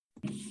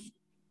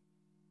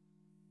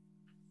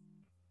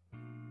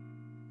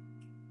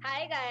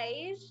Hi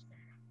guys,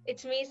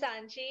 it's me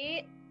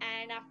Sanchi,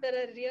 and after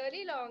a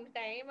really long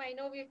time, I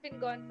know we've been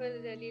gone for a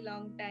really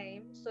long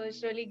time, so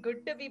it's really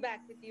good to be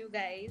back with you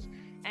guys.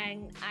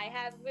 And I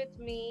have with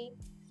me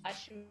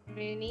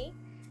Ashwini,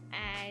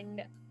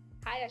 and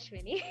hi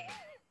Ashwini.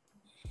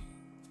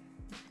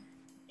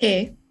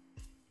 Hey,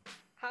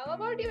 How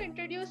about you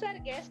introduce our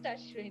guest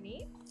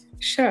Ashwini?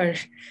 sure.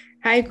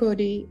 Hi,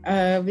 Kody.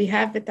 We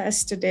have with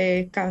us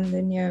today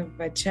Kandanya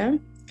Vacha,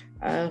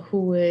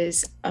 who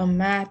is a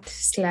math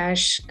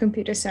slash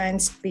computer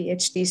science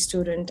PhD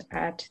student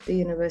at the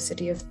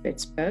University of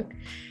Pittsburgh.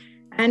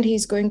 And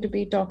he's going to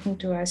be talking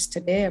to us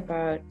today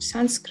about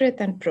Sanskrit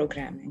and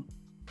programming.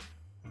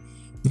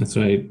 That's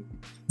right.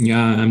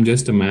 Yeah, I'm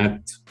just a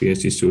math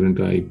PhD student.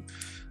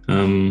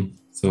 I'm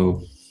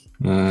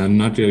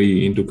not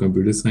really into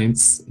computer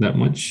science that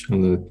much.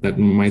 Although that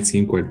might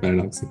seem quite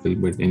paradoxical,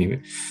 but anyway,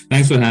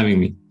 thanks for having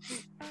me.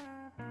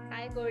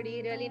 Hi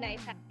Kody, really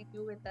nice having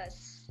you with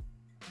us.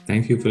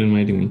 Thank you for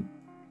inviting me.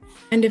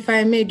 And if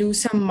I may do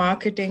some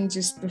marketing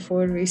just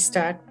before we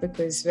start,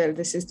 because, well,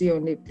 this is the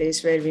only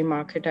place where we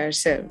market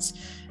ourselves.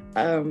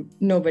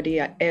 Nobody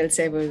else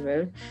ever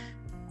will.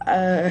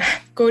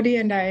 Kody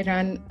and I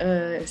run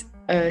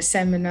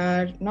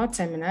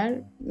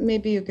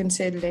maybe you can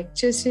say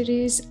lecture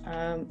series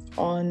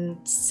on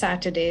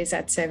Saturdays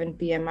at 7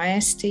 p.m.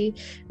 IST,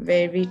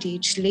 where we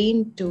teach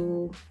lean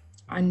to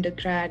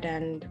undergrad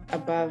and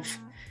above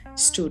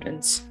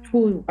students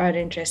who are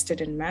interested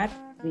in math.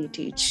 We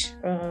teach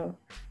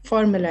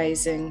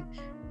formalizing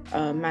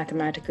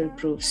mathematical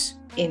proofs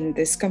in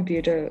this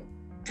computer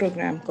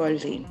program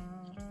called Lean.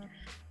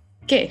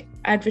 Okay,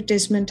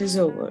 advertisement is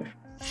over.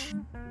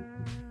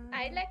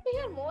 I'd like to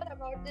hear more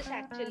about this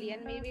actually,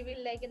 and maybe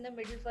we'll in the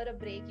middle for a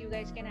break, you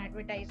guys can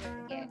advertise it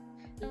again,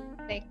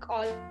 like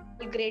all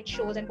great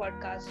shows and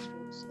podcasts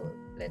do. So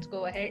let's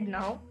go ahead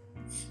now.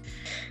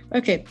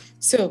 Okay,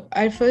 so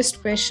our first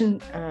question,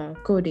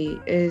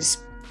 Kody, is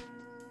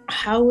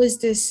how is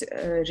this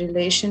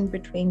relation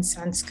between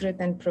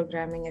Sanskrit and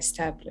programming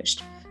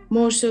established?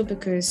 More so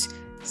because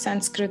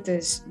Sanskrit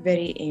is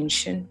very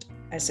ancient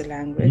as a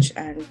language,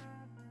 and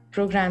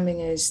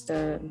programming is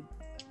the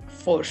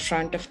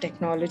forefront of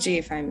technology,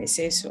 if I may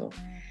say so.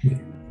 Yeah.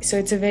 So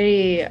it's a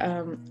very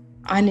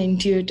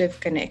unintuitive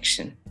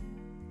connection.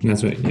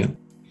 That's right, yeah.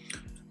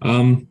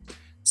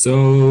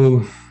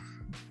 So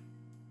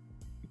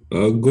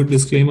a good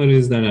disclaimer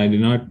is that I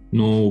did not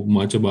know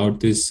much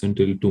about this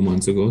until 2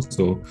 months ago.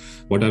 So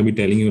what I'll be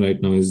telling you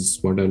right now is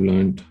what I've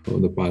learned over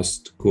the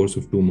past course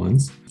of 2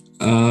 months.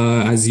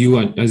 As you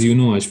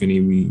know,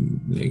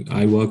 Ashwini,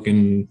 I work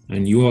in,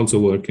 and you also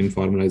work in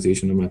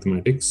formalization of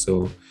mathematics.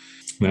 So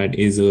that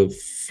is a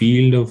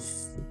field of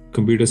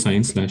computer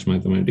science /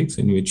 mathematics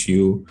in which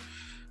you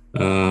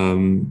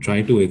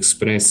try to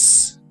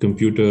express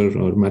computer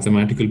or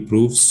mathematical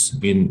proofs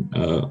in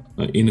a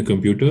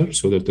computer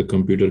so that the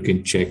computer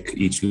can check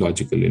each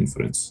logical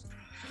inference.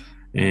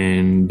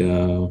 And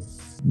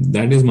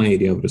that is my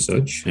area of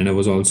research. And I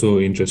was also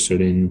interested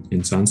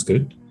in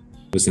Sanskrit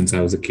since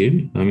I was a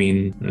kid. I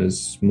mean,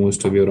 as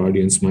most of your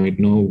audience might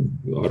know,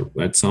 or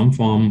at some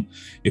form,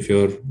 if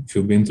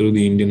you've been through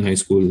the Indian high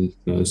school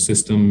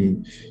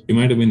system, you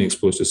might have been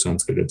exposed to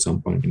Sanskrit at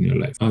some point in your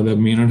life. That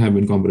may not have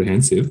been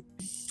comprehensive,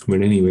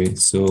 but anyway,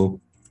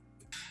 so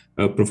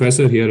a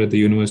professor here at the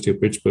University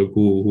of Pittsburgh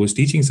who was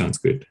teaching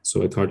Sanskrit.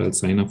 So I thought I'll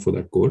sign up for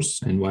that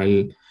course. And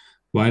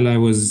while I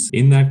was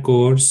in that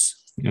course,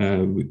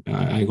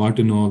 I got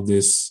to know of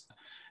this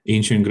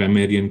ancient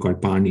grammarian called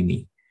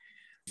Panini.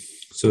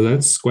 So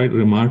that's quite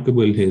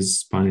remarkable,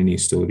 his Panini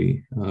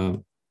story.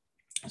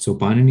 So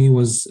Panini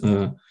was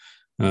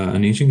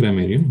an ancient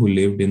grammarian who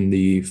lived in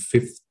the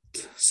 5th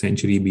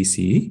century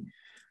BCE.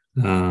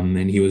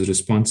 And he was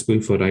responsible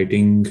for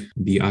writing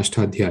the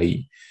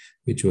Ashtadhyayi,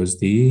 which is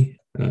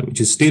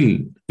still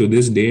to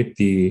this date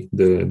the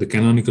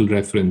canonical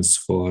reference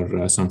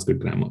for Sanskrit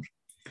grammar.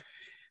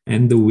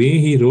 And the way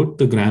he wrote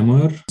the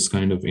grammar is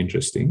kind of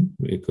interesting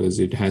because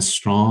it has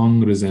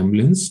strong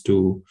resemblance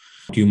to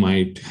what you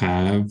might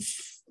have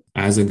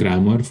as a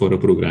grammar for a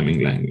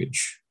programming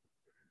language.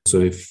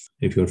 So if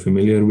you're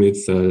familiar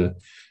with,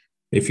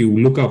 if you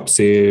look up,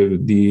 say,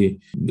 the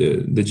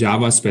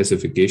Java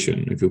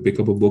specification, if you pick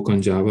up a book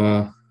on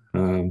Java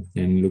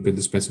and look at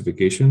the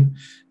specification,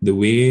 the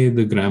way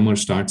the grammar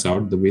starts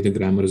out, the way the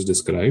grammar is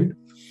described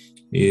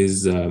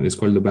is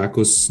called the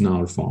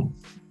Bacchus-Naur form.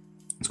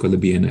 It's called the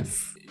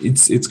BNF.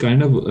 It's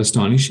kind of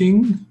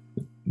astonishing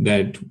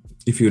that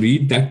if you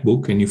read that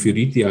book and if you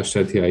read the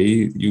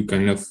Ashtadhyayi, you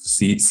kind of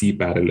see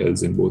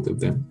parallels in both of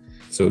them.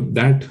 So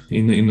that,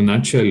 in a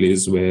nutshell,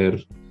 is where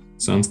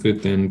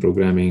Sanskrit and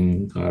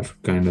programming are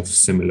kind of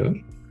similar.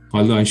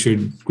 Although I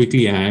should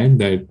quickly add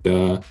that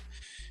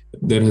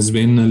there have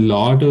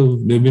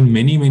been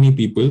many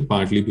people,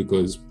 partly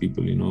because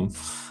people are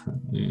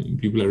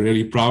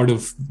really proud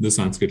of the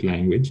Sanskrit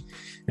language,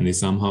 and they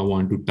somehow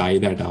want to tie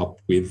that up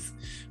with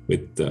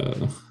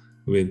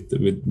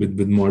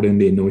modern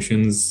day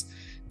notions,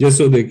 just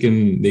so they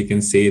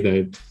can say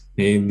that,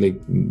 hey, like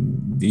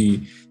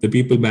the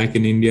people back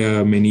in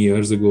India many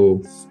years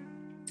ago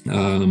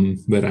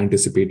were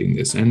anticipating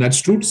this, and that's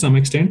true to some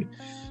extent,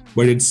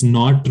 but it's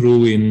not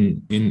true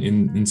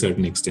in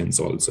certain extents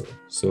also.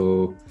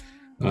 So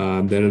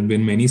there have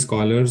been many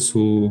scholars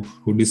who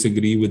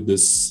disagree with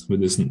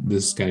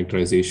this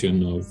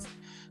characterization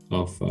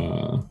of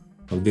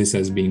this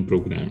as being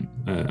programmed,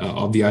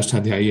 of the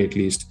Ashtadhyayi at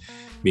least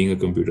being a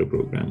computer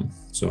program.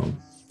 So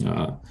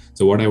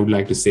what I would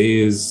like to say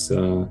is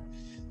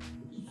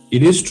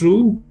it is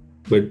true,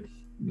 but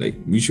like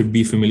we should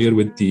be familiar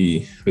with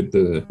the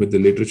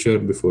literature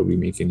before we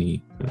make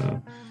any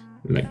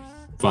like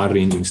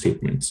far-ranging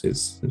statements.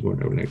 Is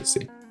what I would like to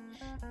say.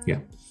 Yeah.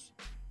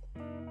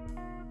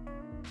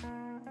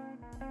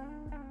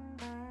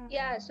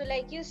 Yeah, so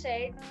like you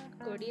said,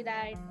 Kody,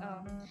 that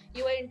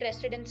you were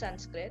interested in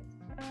Sanskrit,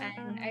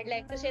 and I'd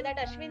like to say that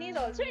Ashwini is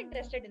also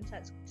interested in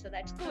Sanskrit, so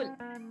that's cool.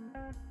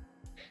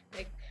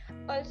 Like,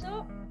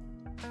 also,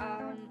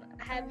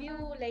 have you,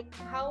 like,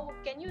 how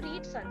can you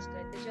read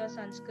Sanskrit? Is your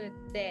Sanskrit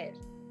there?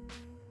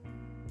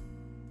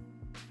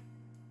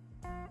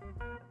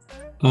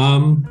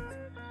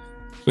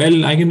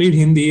 Well, I can read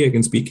Hindi, I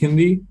can speak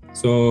Hindi,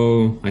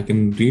 so I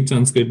can read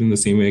Sanskrit in the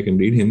same way I can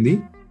read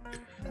Hindi.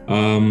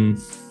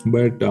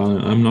 But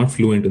I'm not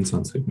fluent in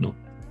Sanskrit, no.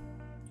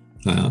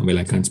 Well,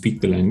 I can't speak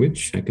the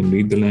language, I can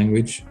read the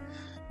language.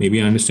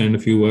 Maybe I understand a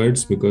few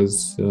words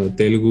because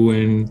Telugu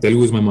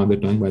is my mother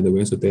tongue, by the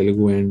way, so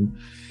Telugu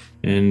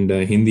and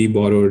Hindi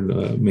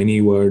borrowed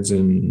many words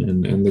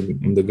and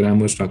the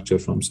grammar structure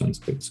from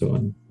Sanskrit. So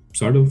I'm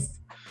sort of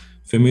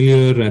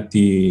familiar at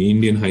the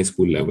Indian high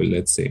school level,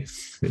 let's say.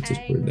 Let's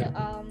just put it that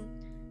way.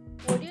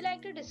 Would you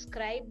like to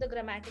describe the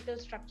grammatical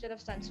structure of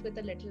Sanskrit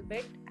a little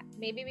bit?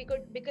 Maybe we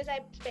could, because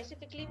I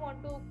specifically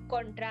want to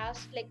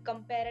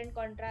compare and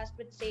contrast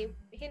with, say,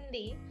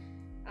 Hindi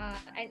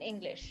and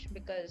English,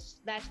 because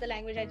that's the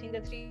language I think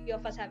the three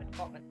of us have in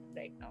common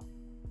right now.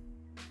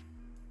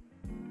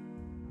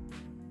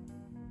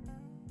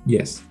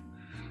 Yes.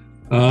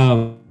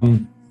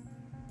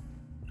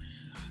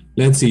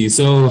 Let's see.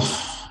 So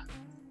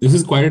this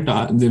is quite a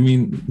task. I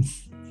mean,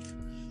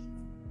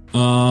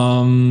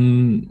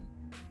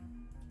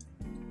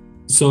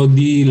 so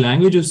the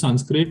language of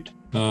Sanskrit,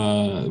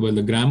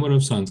 the grammar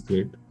of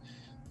Sanskrit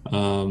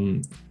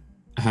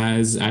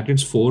has at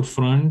its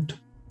forefront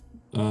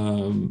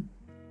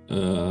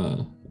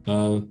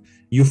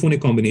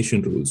euphonic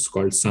combination rules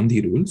called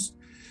Sandhi rules.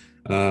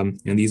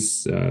 And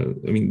these,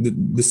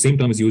 the same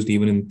term is used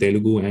even in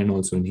Telugu and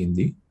also in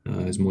Hindi,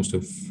 as most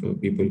of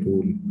people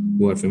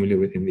who are familiar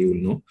with Hindi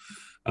will know.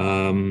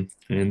 And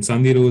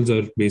Sandhi rules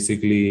are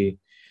basically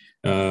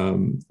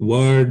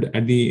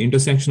at the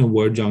intersection of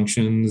word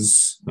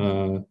junctions,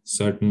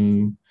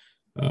 certain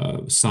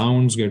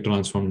sounds get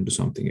transformed into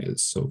something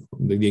else. So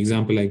the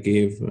example I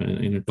gave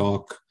in a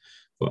talk,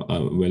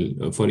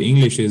 for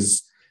English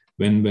is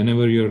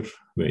whenever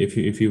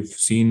if you've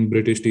seen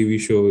British TV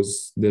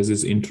shows, there's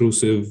this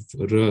intrusive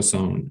r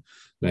sound.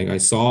 Like I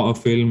saw a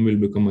film will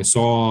become I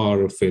saw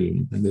a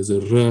film, and there's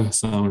a r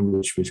sound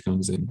which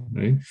comes in,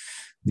 right?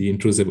 The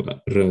intrusive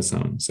r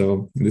sound.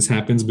 So this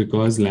happens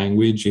because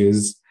language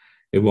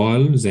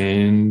evolves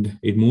and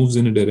it moves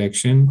in a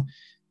direction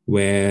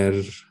where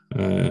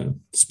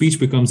speech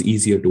becomes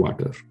easier to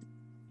utter.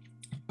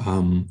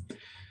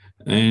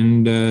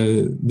 And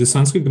the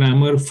Sanskrit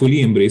grammar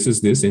fully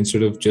embraces this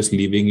instead of just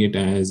leaving it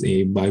as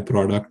a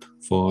byproduct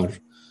for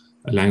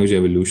language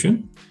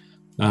evolution.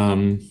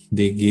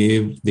 They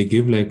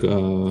give like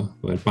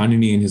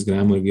Panini in his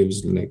grammar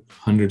gives like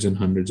hundreds and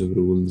hundreds of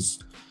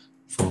rules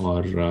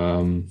for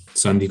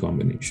Sandhi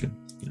combination.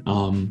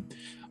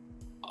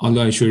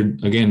 Although I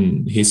should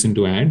again hasten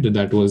to add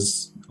that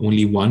was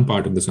only one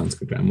part of the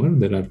Sanskrit grammar.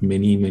 There are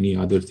many, many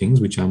other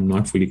things which I'm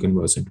not fully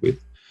conversant with.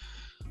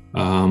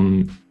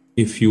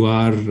 If you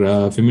are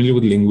familiar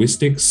with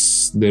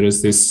linguistics, there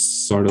is this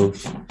sort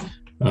of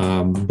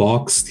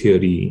box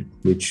theory,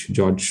 which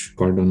George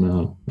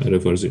Cardona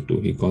refers it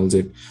to. He calls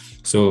it,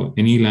 so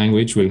any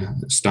language will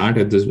start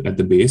at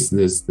the base.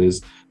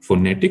 There's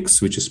phonetics,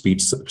 which is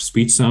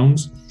speech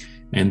sounds,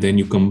 and then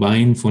you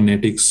combine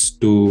phonetics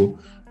to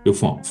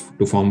form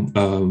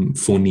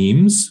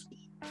phonemes,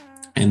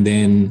 and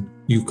then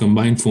you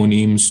combine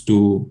phonemes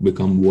to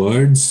become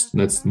words.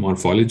 That's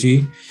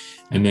morphology.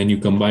 And then you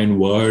combine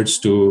words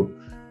to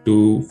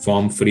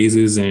form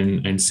phrases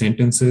and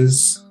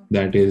sentences.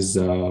 That is,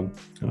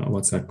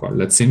 what's that called?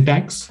 That's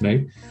syntax,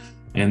 right?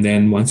 And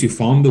then once you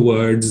form the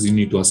words, you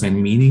need to assign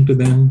meaning to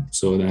them.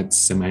 So that's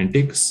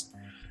semantics.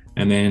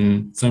 And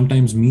then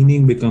sometimes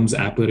meaning becomes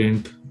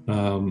apparent.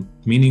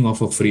 Meaning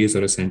of a phrase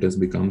or a sentence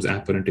becomes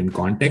apparent in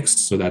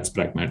context. So that's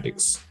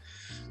pragmatics.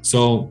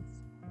 So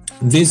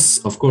this,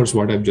 of course,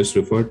 what I've just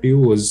referred to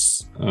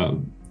was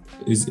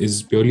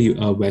is purely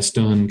a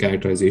Western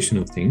characterization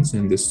of things,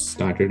 and this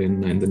started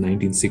in the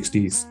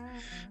 1960s,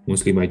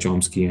 mostly by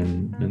Chomsky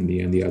and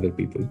the other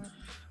people.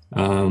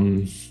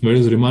 But it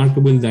is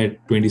remarkable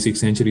that 26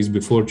 centuries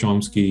before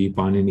Chomsky,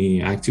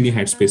 Panini actually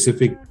had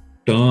specific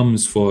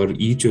terms for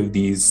each of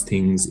these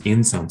things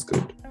in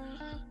Sanskrit,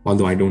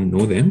 although I don't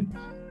know them,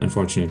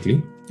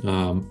 unfortunately.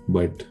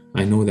 But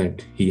I know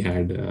that he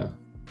had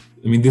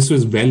I mean, this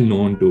was well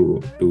known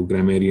to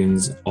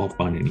grammarians of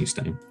Panini's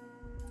time.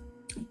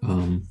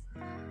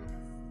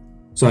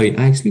 Sorry,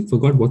 I actually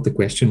forgot what the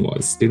question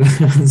was. Did I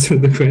answer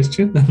the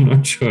question? I'm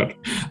not sure.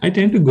 I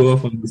tend to go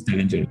off on this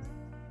tangent.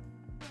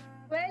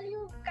 Well,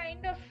 you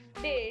kind of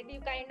did. You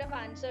kind of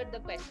answered the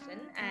question,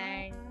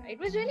 and it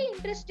was really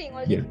interesting.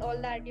 All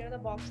that, the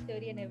box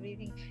theory and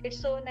everything. It's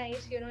so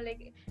nice,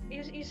 like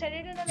you said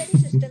it in a very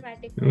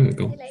systematic way.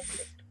 I liked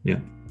it. Yeah.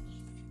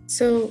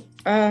 So,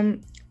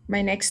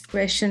 my next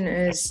question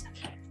is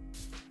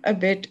a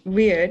bit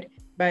weird,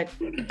 but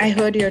I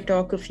heard your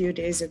talk a few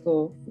days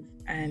ago,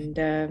 and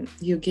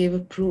you gave a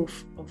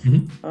proof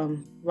of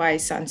why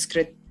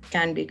Sanskrit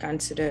can be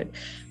considered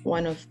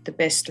one of the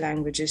best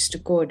languages to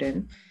code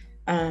in.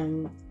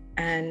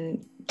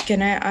 And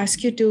can I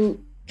ask you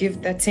to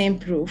give that same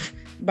proof,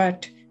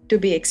 but to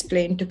be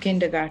explained to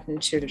kindergarten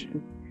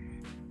children?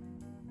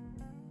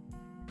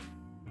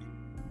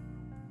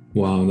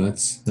 Wow,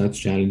 that's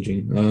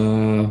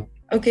challenging.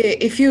 Okay,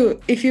 if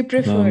you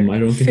prefer, I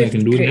don't think I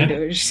can do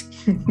graders.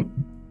 that.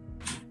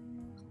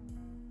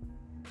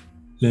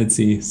 Let's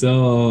see.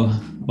 So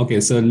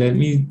let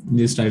me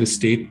just try to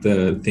state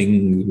the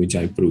thing which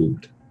I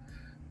proved.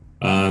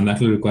 That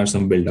will require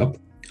some build-up.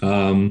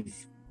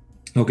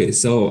 Okay,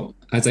 so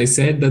as I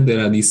said that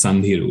there are these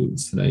Sandhi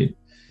rules, right?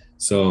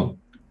 So,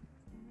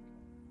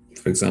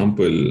 for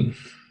example,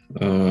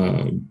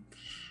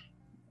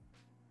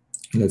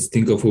 let's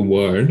think of a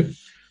word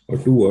or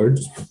two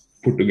words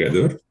put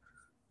together.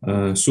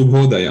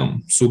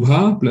 Subhodayam,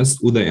 Subha plus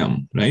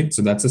Udayam, right?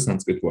 So that's a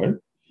Sanskrit word.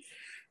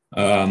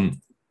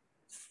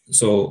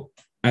 So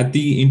at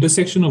the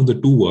intersection of the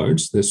two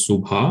words, there's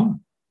Subha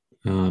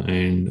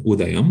and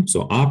Udayam.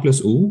 So A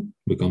plus U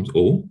becomes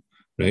O,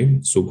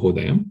 right?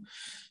 Subhodayam.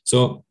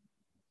 So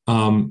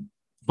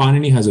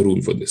Panini has a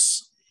rule for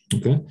this.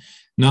 Okay.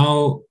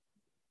 Now,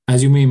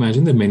 as you may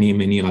imagine, there are many,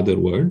 many other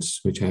words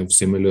which have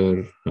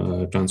similar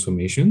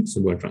transformations,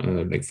 like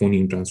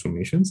phoneme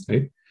transformations,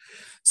 right?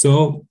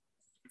 So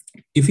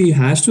if he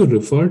has to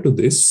refer to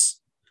this,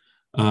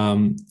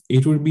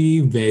 it would be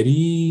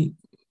very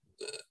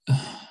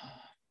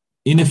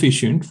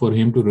inefficient for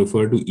him to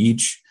refer to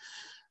each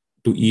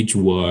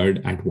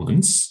word at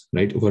once,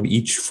 right? For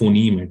each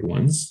phoneme at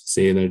once,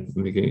 say that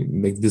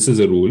like this is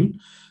a rule,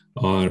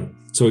 or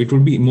so it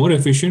would be more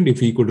efficient if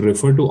he could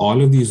refer to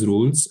all of these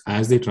rules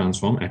as they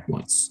transform at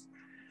once.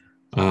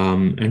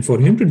 And for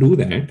him to do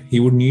that, he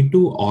would need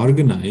to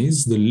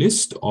organize the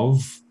list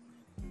of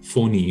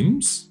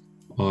phonemes,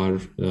 or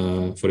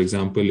for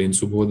example, in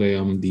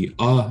Subhodayam, the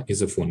A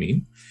is a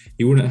phoneme.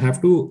 He would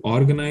have to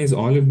organize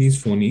all of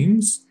these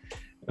phonemes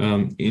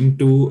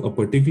into a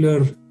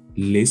particular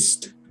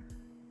list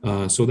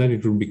so that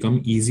it would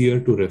become easier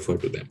to refer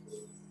to them.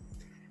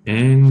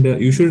 And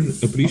you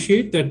should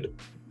appreciate that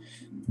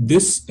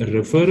this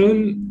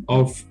referral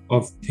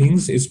of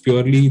things is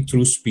purely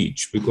through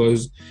speech,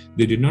 because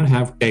they did not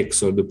have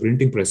text or the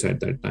printing press at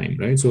that time,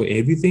 right? So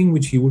everything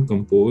which he would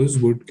compose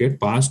would get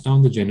passed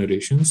down the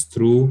generations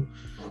through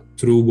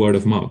word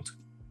of mouth.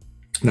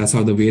 That's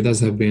how the Vedas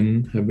have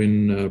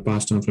been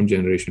passed on from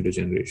generation to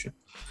generation.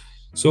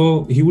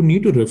 So he would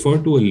need to refer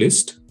to a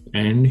list,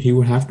 and he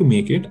would have to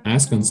make it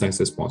as concise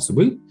as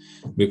possible,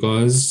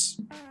 because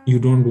you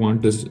don't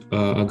want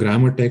a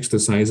grammar text the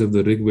size of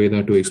the Rig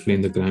Veda to explain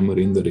the grammar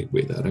in the Rig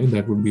Veda, right?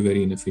 That would be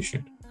very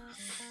inefficient.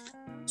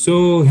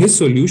 So his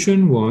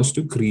solution was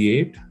to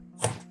create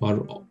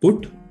or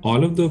put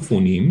all of the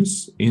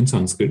phonemes in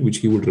Sanskrit, which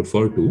he would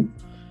refer to,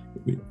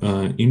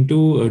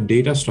 into a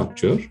data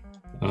structure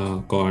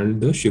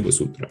called the Shiva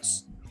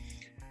Sutras.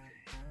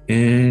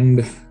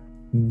 And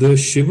the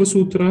Shiva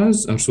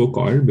Sutras are so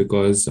called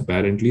because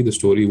apparently the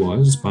story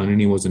was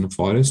Panini was in a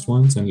forest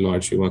once, and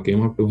Lord Shiva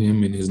came up to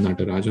him in his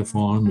Nataraja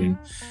form and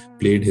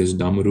played his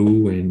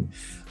Damaru, and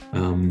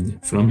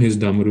from his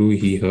Damaru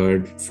he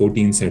heard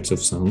 14 sets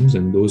of sounds,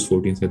 and those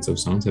 14 sets of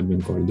sounds have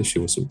been called the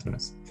Shiva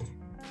Sutras.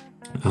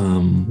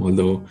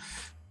 Although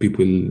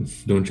people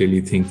don't really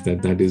think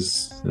that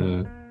is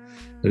the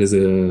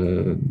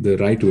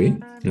right way,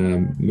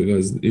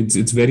 because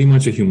it's very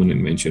much a human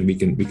invention. We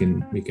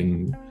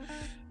can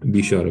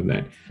be sure of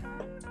that.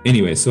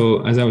 Anyway,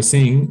 so as I was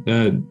saying,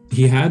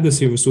 he had the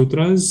Shiva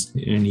Sutras,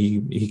 and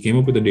he came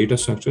up with a data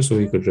structure so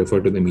he could refer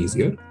to them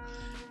easier.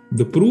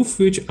 The proof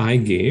which I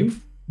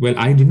gave, well,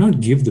 I did not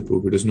give the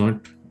proof. It is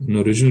not an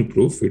original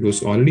proof. It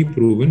was already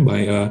proven by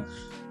a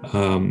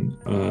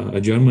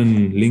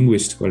German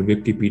linguist called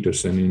Wipke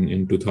Peterson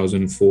in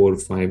 2004,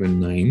 5, and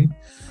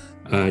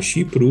 9.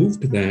 She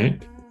proved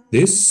that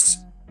this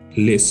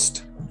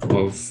list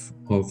of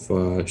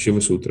Shiva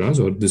Sutras,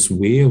 or this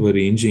way of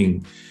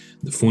arranging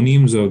the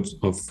phonemes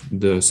of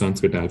the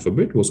Sanskrit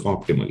alphabet, was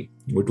optimal.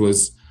 It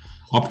was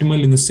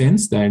optimal in the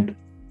sense that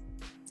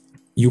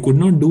you could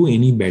not do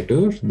any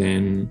better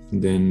than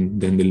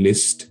the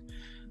list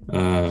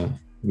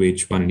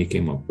which Panini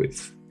came up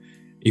with.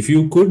 If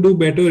you could do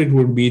better, it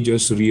would be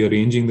just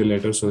rearranging the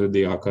letters so that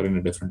they occur in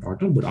a different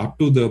order. But up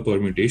to the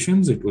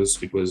permutations, it was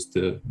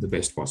the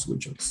best possible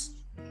choice.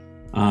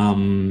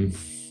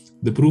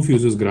 The proof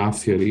uses graph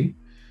theory.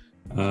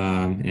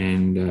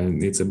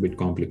 and it's a bit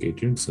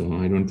complicated. So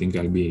I don't think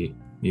I'll be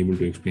able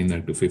to explain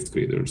that to fifth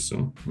graders.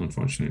 So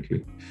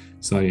unfortunately,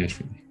 sorry,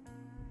 Ashwini.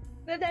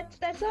 No,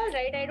 that's all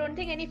right. I don't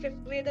think any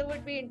fifth grader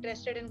would be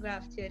interested in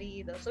graph theory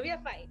either. So we are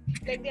fine.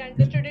 Like they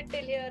understood it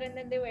till here, and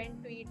then they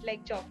went to eat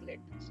like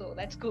chocolate. So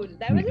that's cool.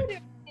 That was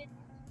a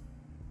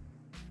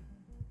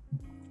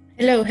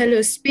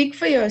Hello. Speak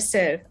for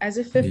yourself. As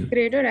a fifth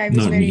grader, I was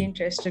Not very me.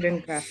 interested in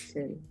graph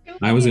theory.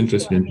 I was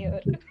interested in.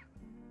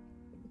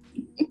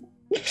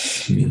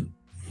 Yeah.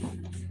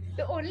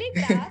 The only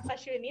graph,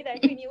 Ashwini, that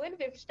we knew in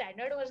fifth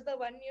standard was the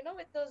one,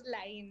 with those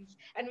lines.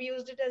 And we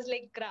used it as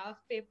like graph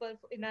paper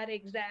in our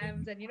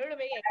exams and, to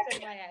make X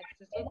and Y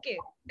axis. Okay.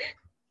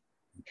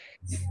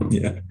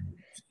 Yeah.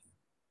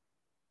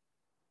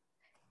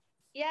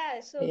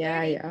 Yeah. So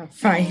Yeah,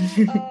 fine.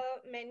 You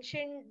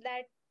mentioned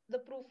that the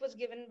proof was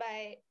given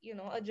by,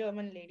 a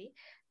German lady.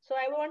 So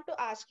I want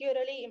to ask you a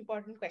really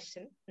important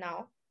question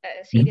now,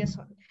 a serious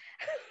one.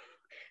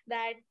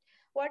 That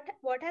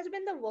what has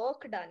been the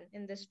work done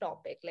in this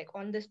topic, like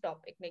on this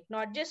topic, like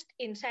not just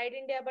inside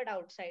India but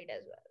outside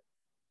as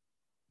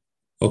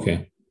well?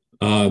 Okay,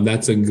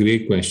 that's a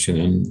great question,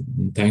 and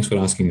thanks for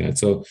asking that.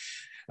 So,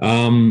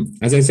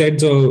 as I said,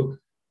 so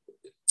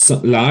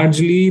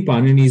largely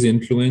Panini's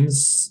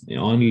influence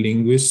on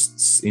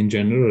linguists in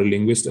general, or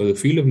the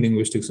field of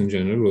linguistics in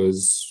general,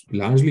 was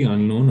largely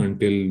unknown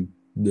until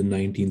the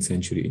 19th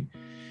century,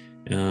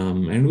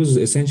 and was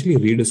essentially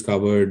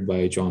rediscovered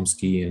by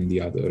Chomsky and the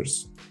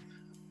others.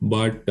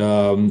 But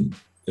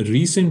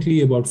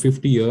recently, about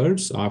 50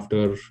 years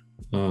after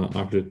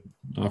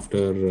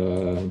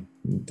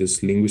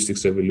this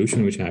linguistics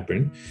revolution which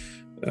happened,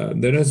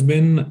 there has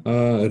been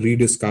a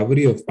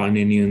rediscovery of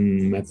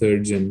Paninian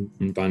methods and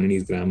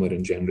Panini's grammar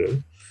in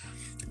general,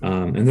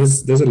 and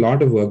there's a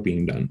lot of work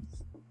being done.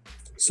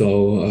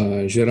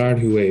 So Gerard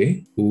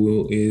Huet,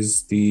 who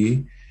is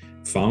the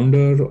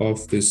founder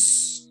of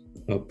this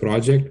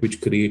project which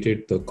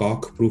created the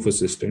Coq proof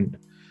assistant,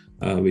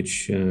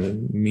 which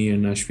me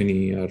and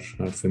Ashwini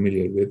are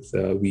familiar with.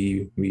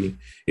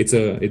 It's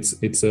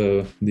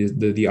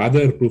the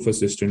other proof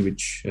assistant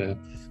which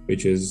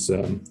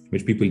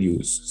people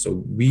use.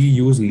 So we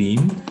use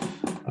Lean,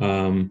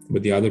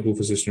 but the other proof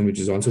assistant which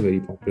is also very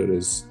popular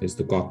is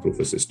the Coq proof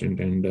assistant.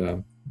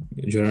 And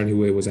Gerard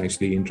Huet was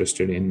actually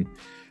interested in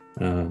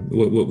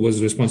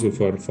was responsible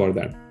for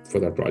that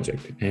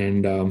project,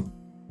 and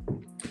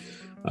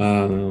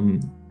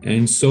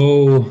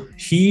so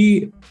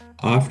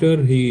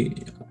after he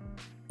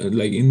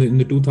like in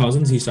the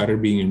 2000s, he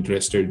started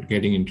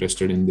getting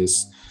interested in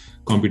this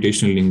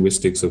computational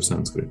linguistics of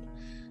Sanskrit,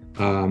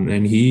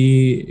 and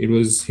he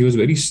was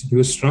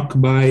struck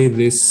by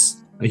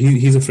this.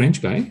 He's a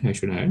French guy, I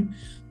should add,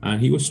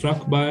 and he was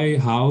struck by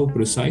how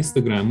precise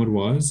the grammar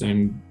was,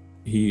 and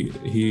he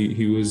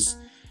was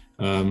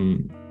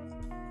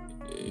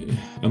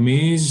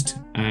amazed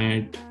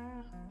at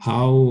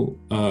how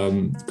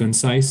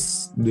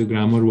concise the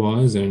grammar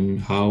was, and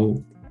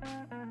how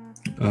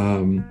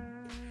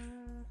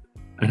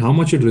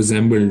much it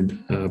resembled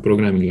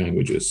programming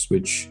languages,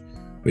 which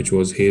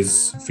was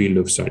his field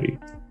of study.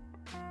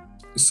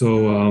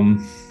 So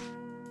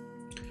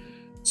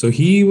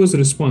he was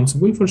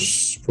responsible for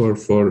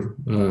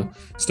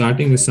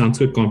starting the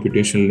Sanskrit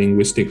Computational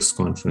Linguistics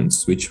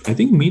Conference, which I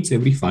think meets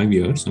every 5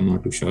 years. I'm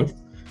not too sure.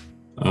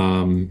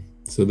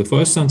 So the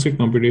first Sanskrit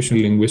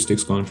Computational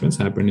Linguistics Conference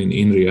happened in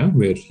India,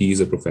 where he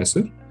is a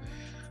professor,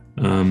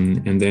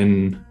 and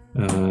then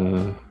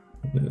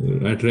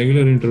at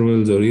regular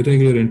intervals or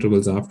irregular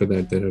intervals after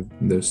that,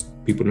 there's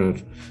people are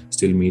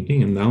still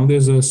meeting, and now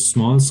there's a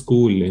small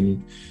school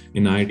in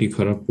IIT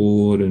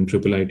Kharagpur and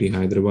IIIT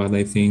Hyderabad,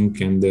 I think,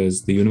 and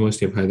there's the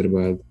University of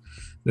Hyderabad.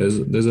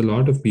 There's a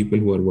lot of people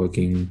who are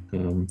working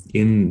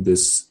in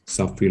this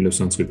subfield of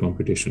Sanskrit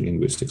computational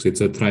linguistics. It's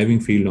a thriving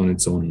field on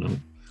its own now.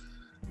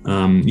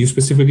 You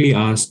specifically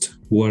asked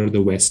who are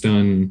the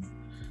Western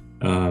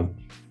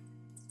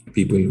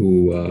people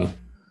who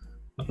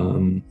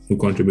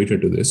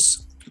contributed to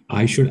this.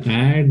 I should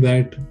add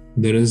that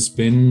there has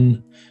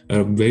been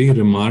a very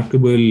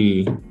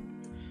remarkable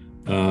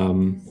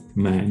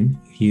man.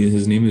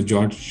 His name is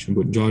George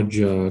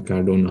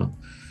Cardona.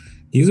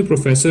 He's a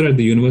professor at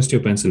the University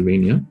of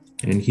Pennsylvania,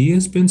 and he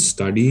has been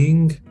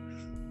studying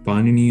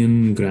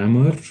Paninian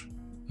grammar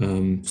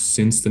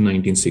since the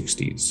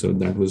 1960s. So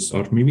that was,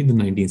 or maybe the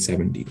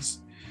 1970s.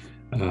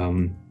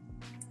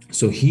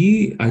 So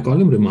I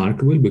call him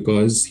remarkable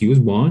because he's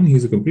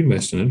a complete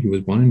Westerner. He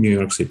was born in New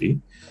York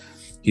City.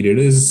 He did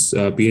his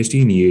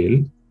PhD in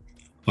Yale,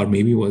 or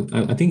maybe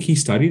I think he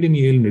studied in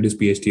Yale and did his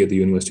PhD at the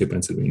University of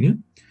Pennsylvania.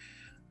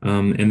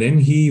 And then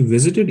he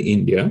visited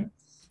India,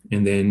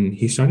 and then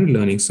he started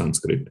learning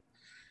Sanskrit.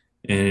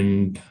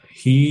 And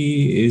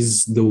he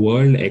is the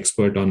world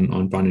expert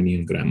on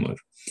Paninian grammar.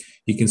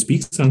 He can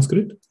speak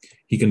Sanskrit,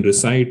 he can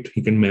recite,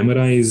 he can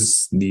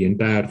memorize the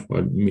entire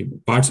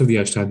parts of the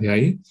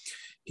Ashtadhyayi.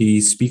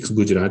 He speaks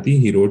Gujarati.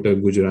 He wrote a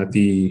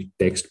Gujarati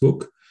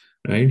textbook,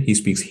 right? He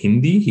speaks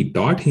Hindi. He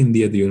taught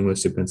Hindi at the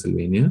University of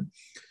Pennsylvania.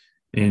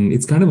 And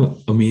it's kind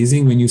of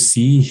amazing when you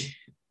see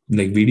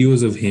like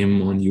videos of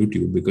him on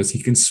YouTube, because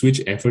he can switch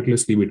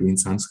effortlessly between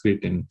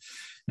Sanskrit and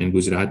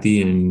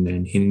Gujarati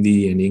and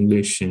Hindi and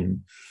English,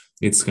 and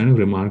it's kind of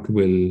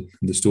remarkable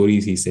the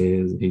stories he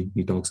says,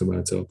 he talks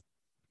about.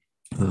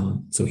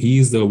 So he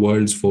is the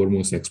world's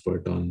foremost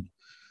expert on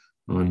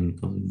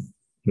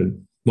well,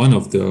 one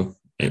of the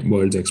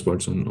world's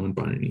experts on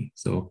Panini.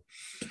 So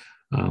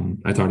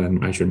I thought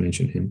I should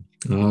mention him.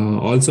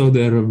 Also,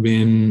 there have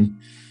been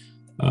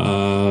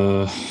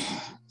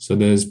so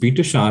there's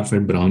Peter Scharf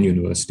at Brown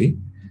University,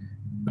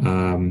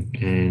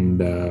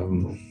 and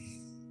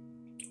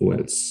who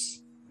else?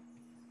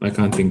 I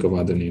can't think of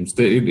other names.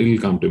 It'll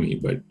come to me.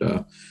 But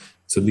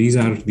so these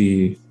are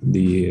the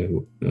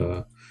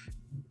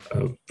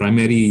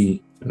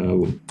primary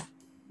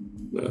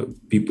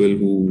people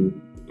who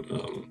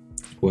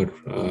are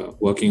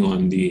working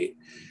on the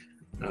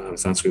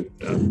Sanskrit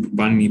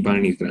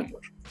Panini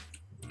grammar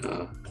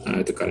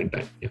at the current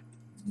time. Yeah.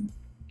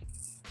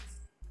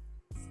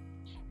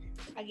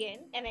 Again,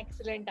 an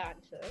excellent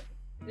answer.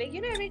 Like,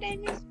 every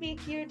time you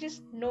speak, you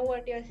just know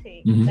what you're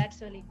saying. Mhm. That's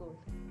really cool.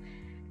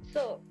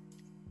 So,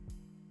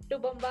 to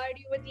bombard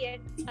you with yet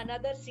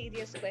another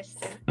serious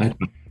question,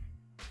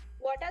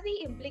 what are the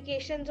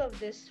implications of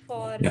this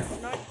for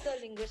not the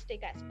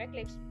linguistic aspect,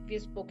 like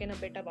we've spoken a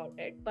bit about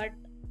it, but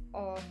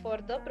for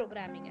the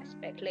programming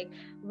aspect? Like,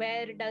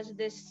 where does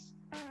this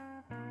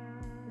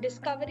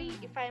discovery,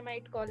 if I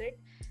might call it,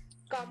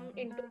 come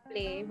into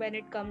play when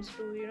it comes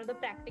to the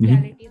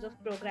practicalities of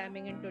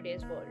programming in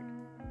today's world?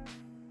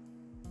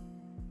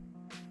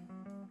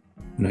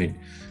 Right.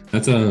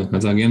 That's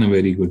again a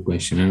very good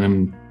question,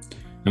 and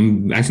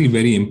I'm actually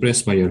very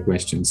impressed by your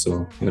question.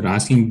 So you're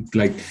asking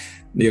like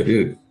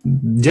you're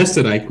just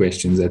the right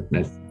questions.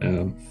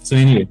 So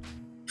anyway.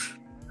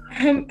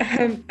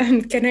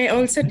 Can I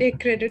also take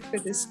credit for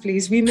this,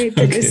 please? We made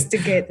the list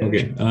together.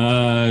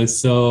 Okay.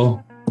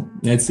 So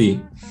let's see.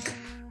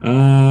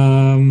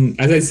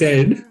 As I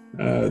said,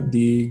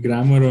 the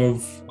grammar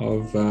of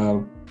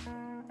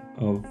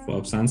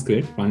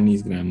Sanskrit,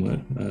 Panini's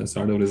grammar,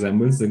 sort of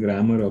resembles the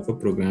grammar of a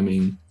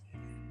programming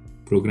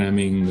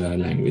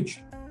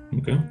language.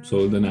 Okay.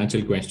 So the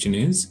natural question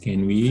is,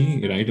 can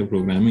we write a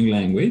programming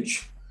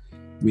language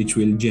which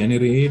will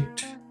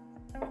generate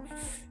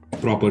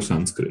proper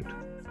Sanskrit?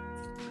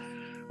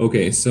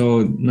 Okay,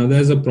 so now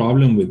there's a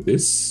problem with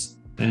this,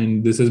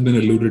 and this has been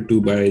alluded to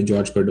by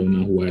George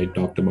Cardona, who I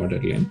talked about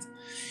at length.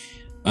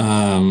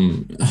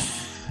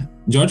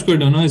 George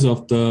Cardona is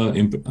of the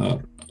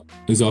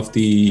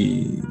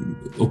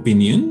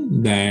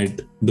opinion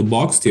that the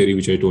box theory,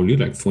 which I told you,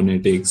 like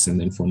phonetics and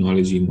then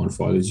phonology,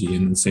 morphology,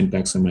 and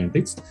syntax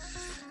semantics,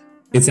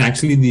 it's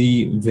actually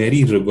the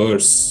very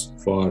reverse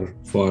for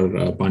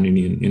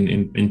Paninian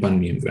in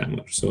Paninian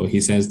grammar. So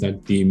he says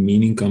that the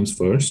meaning comes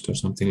first, or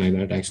something like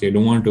that. Actually, I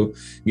don't want to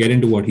get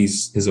into what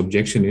his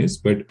objection is,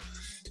 but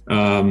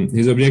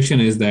his objection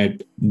is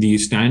that the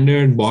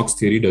standard box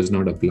theory does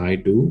not apply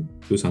to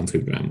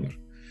Sanskrit grammar.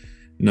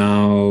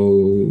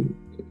 Now,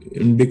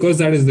 because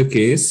that is the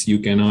case, you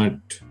cannot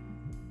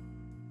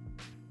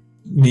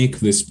make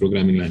this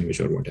programming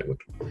language or whatever.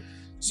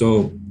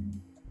 So,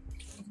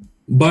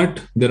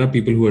 but there are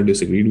people who have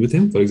disagreed with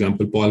him. For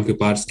example, Paul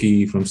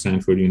Kiparsky from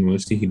Stanford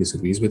University, he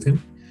disagrees with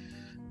him.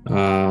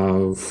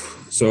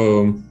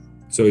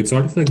 So it's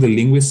sort of like the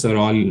linguists are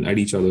all at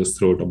each other's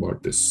throat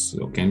about this.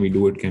 So can we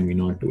do it? Can we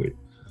not do it?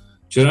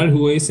 Gerard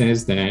Houet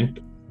says that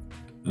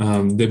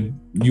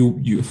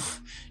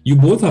you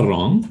both are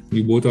wrong.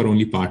 You both are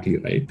only partly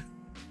right.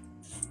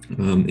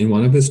 In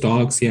one of his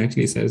talks, he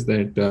actually says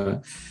that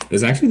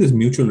there's actually this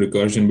mutual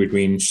recursion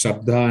between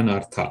Shabda and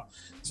Artha.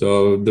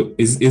 So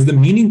is the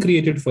meaning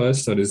created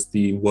first, or is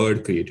the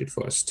word created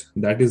first?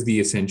 That is the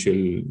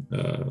essential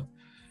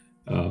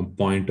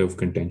point of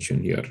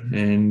contention here.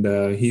 And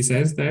he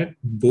says that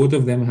both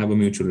of them have a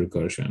mutual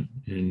recursion.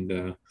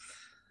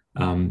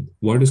 And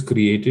what is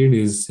created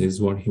is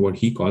what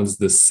he calls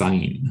the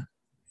sign.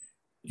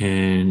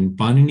 And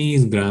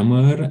Panini's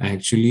grammar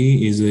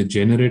actually is a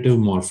generative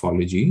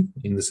morphology,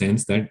 in the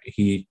sense that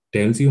he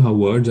tells you how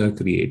words are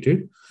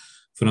created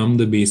from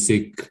the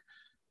basic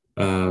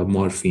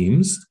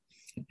morphemes,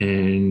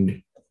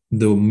 and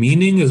the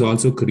meaning is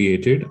also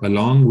created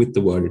along with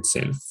the word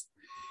itself.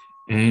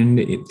 And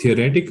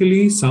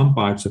theoretically, some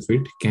parts of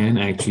it can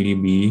actually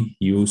be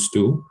used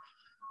to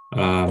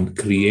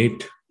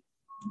create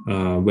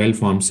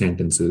well-formed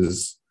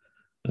sentences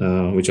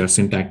which are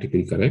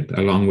syntactically correct,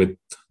 along with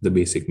the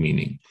basic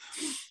meaning.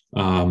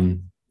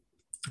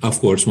 Of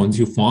course, once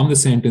you form the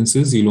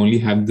sentences, you'll only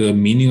have the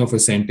meaning of a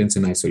sentence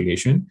in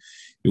isolation.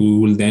 You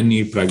will then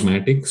need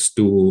pragmatics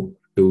to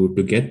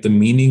get the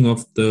meaning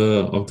of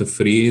the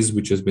phrase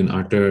which has been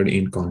uttered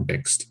in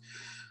context.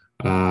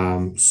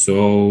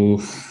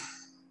 So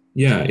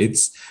yeah,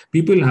 it's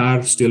people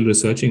are still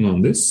researching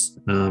on this,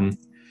 and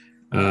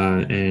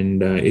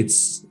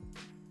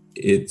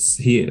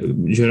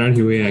Gerard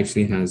Houet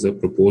actually has a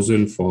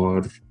proposal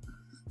for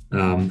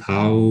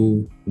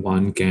how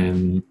one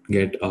can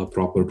get a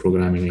proper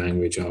programming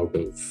language out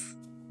of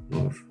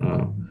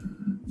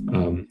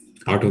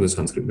the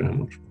Sanskrit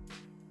grammar.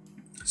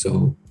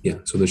 So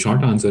the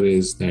short answer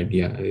is that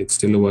it's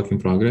still a work in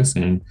progress,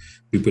 and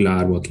people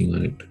are working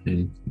on it,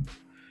 and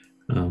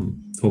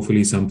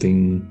hopefully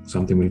something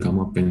will come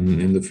up in the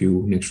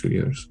next few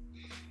years.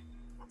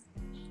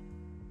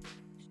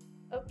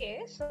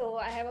 Okay, so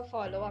I have a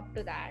follow-up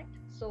to that.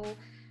 So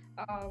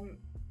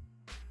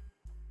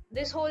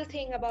this whole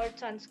thing about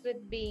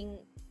Sanskrit being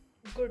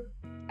good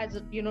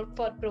as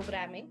for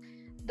programming,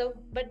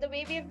 but the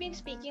way we have been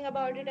speaking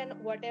about it and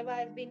whatever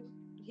I've been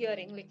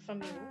hearing like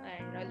from you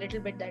and a little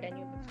bit that I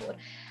knew before,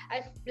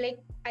 I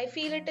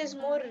feel it is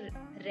more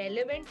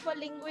relevant for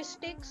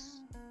linguistics.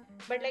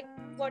 But like,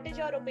 what is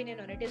your opinion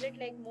on it? Is it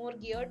like more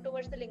geared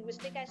towards the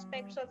linguistic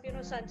aspects of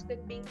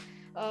Sanskrit being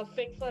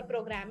fit for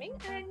programming,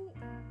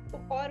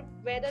 or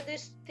whether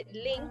this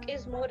link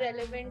is more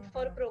relevant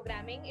for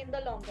programming in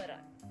the longer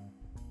run?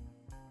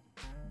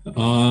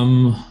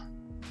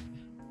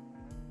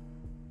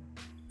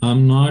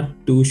 I'm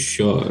not too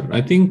sure.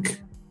 I think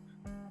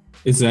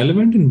it's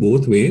relevant in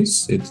both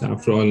ways. It's,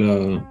 after all,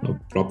 a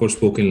proper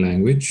spoken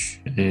language,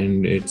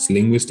 and its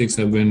linguistics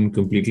have been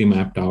completely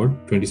mapped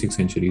out 26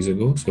 centuries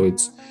ago. So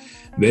it's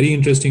very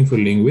interesting for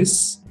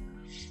linguists.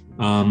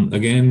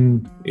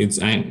 Again,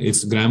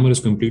 its grammar is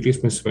completely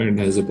specified. It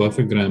has a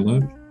perfect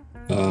grammar,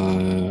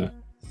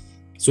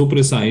 so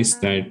precise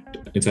that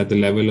it's at the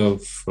level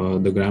of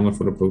the grammar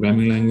for a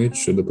programming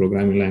language. So the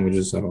programming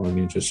languages are all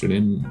interested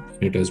in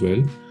it as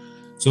well.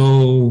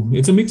 So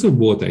it's a mix of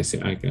both, I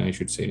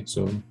should say.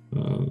 So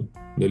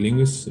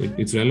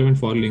it's relevant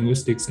for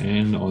linguistics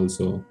and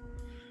also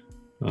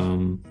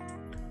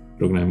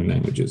programming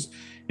languages,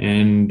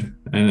 and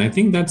I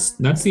think that's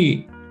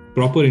the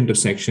proper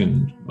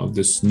intersection of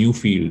this new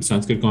field,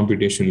 Sanskrit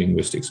computational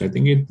linguistics. I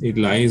think it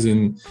lies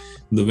in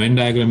the Venn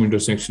diagram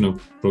intersection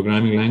of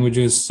programming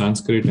languages,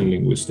 Sanskrit, and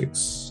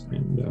linguistics,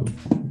 and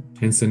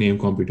hence the name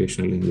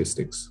computational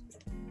linguistics.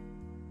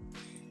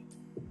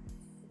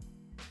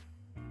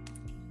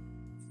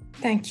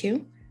 Thank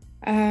you.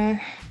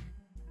 I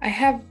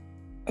have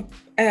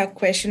a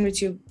question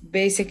which you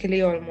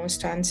basically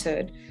almost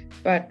answered,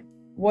 but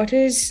what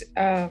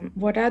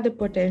are the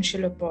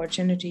potential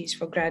opportunities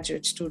for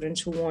graduate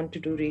students who want to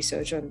do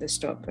research on this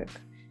topic?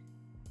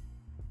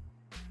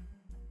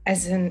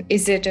 As in,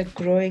 is it a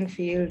growing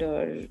field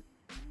or?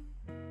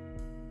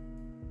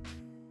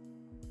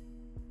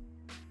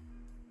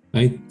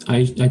 I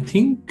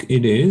think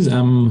it is.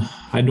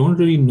 I don't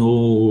really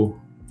know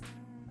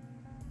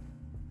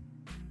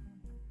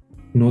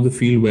the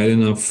field well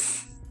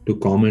enough to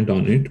comment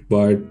on it,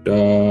 but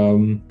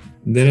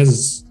there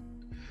is,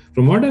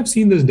 from what I've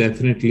seen, there's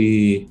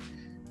definitely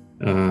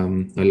a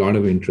lot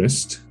of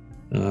interest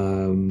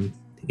in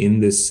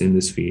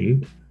this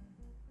field,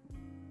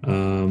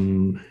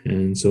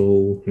 and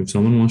so if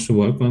someone wants to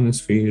work on this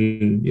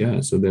field,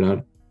 so there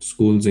are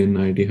schools in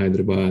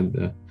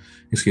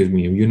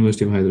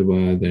University of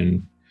Hyderabad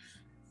and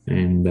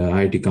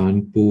IIT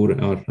Kanpur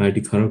or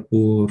IIT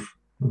Kharagpur.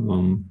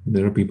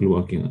 There are people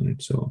working on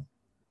it, so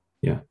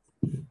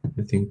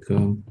I think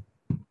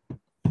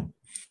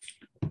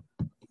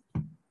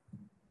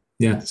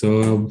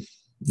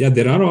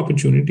there are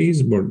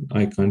opportunities, but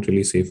I can't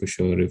really say for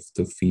sure if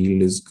the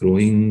field is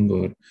growing,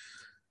 or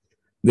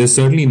there's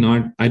certainly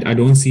not. I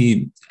don't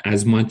see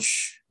as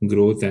much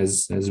growth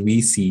as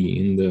we see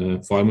in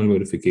the formal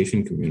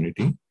verification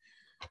community,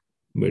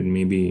 but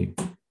maybe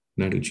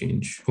that'll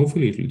change.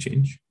 Hopefully it will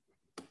change.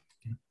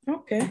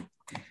 Okay.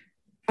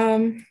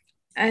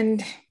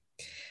 And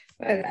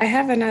well, I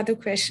have another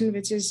question,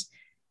 which is,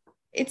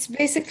 it's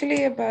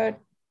basically about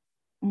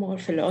more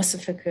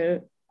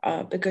philosophical,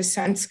 because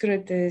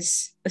Sanskrit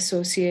is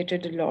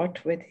associated a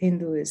lot with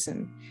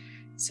Hinduism.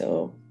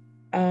 So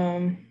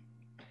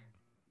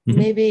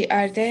maybe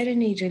are there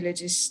any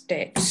religious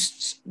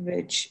texts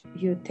which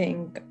you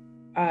think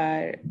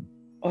are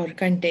or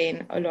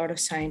contain a lot of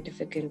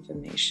scientific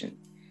information?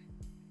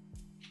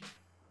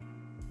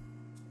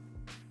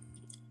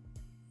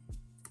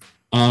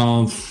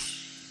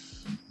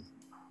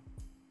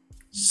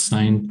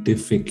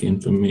 Scientific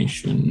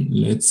information.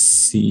 Let's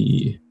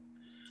see.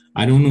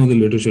 I don't know the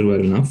literature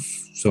well enough,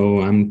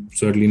 so I'm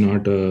certainly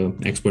not an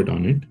expert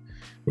on it.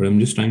 But I'm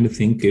just trying to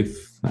think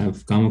if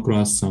I've come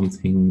across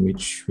something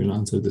which will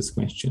answer this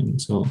question.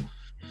 So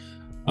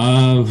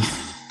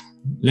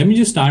let me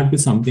just start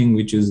with something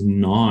which is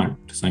not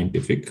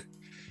scientific.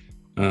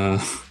 So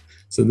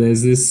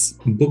there's this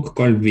book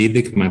called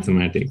Vedic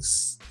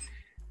Mathematics.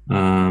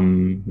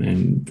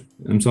 And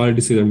I'm sorry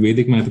to say that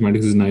Vedic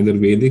mathematics is neither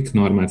Vedic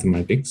nor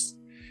mathematics.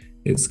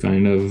 It's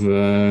kind of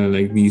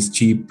like these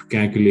cheap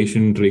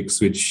calculation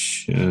tricks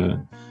which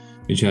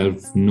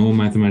have no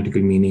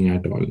mathematical meaning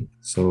at all.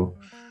 So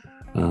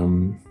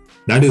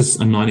that is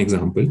a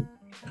non-example.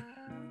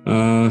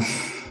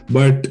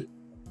 But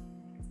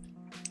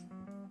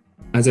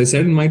as I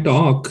said in my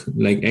talk,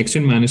 like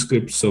extant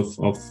manuscripts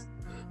of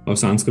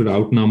Sanskrit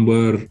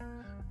outnumber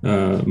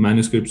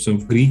manuscripts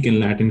of Greek and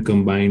Latin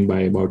combined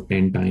by about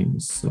 10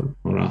 times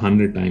or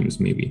 100 times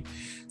maybe.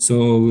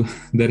 So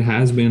there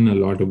has been a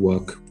lot of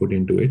work put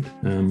into it,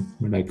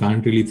 but I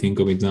can't really think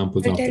of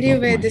examples. I'll tell you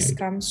where this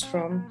comes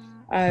from.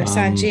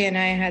 Sanchi and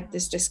I had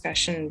this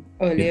discussion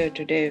earlier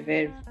today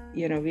where,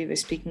 we were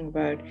speaking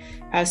about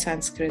how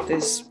Sanskrit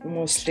is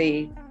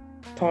mostly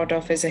thought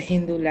of as a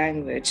Hindu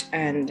language,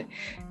 and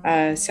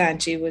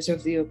Sanchi was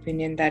of the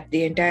opinion that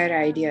the entire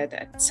idea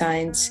that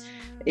science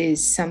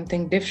is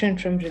something different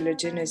from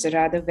religion is a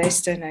rather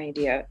Western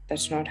idea.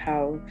 That's not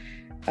how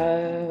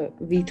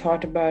we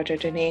thought about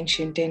it in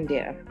ancient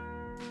India.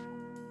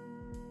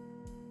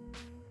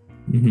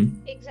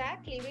 Mm-hmm.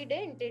 Exactly, we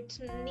didn't. It's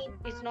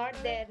not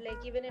there.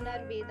 Like even in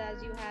our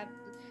Vedas, you have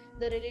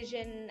the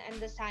religion and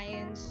the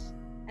science,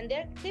 and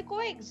they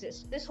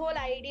coexist. This whole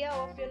idea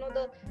of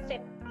the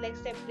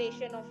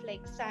separation of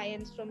like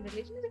science from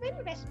religion is a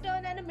very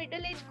Western and a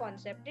Middle Age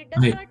concept.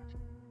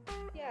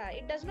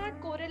 It does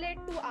not correlate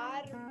to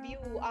our view,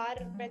 our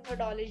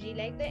methodology,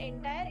 like the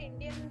entire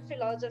Indian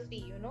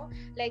philosophy,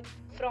 like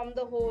from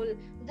the whole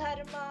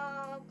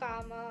dharma,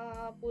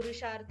 kama,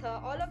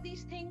 purushartha, all of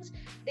these things,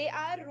 they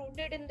are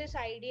rooted in this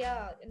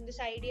idea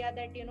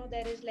that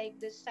there is like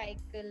this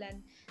cycle,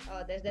 and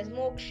there's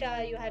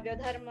moksha, you have your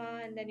dharma,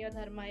 and then your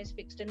dharma is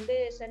fixed in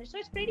this, and so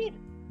it's pretty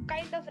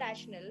kind of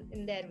rational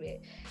in their way.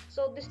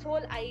 So this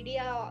whole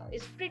idea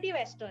is pretty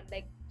Western,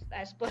 like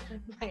as per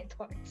my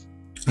thoughts.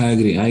 I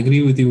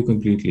agree with you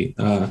completely.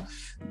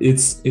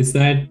 It's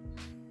that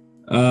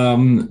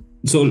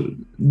so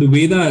the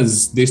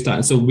Vedas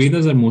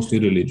Vedas are mostly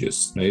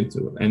religious, right?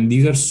 And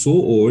these are so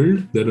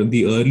old. They're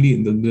the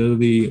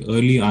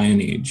early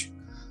Iron Age.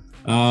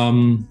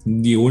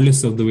 The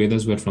oldest of the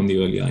Vedas were from the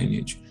early Iron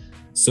Age.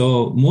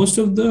 So most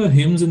of the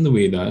hymns in the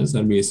Vedas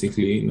are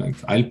basically like,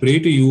 I'll pray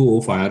to you,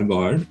 O fire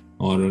god,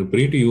 or I'll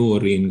pray to you, O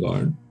rain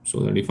god. So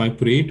that if I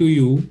pray to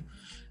you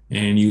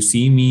and you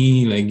see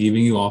me like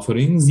giving you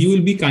offerings, you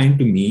will be kind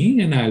to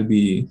me, and I'll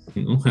be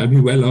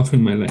well off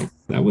in my life.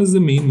 That was the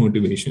main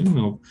motivation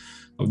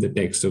of the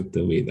text of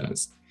the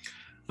Vedas.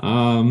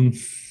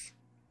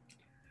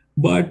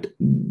 But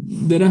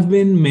there have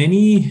been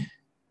many,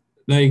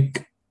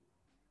 like,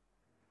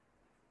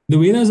 the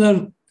Vedas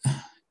are,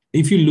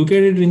 if you look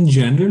at it in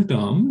general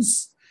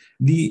terms,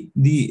 the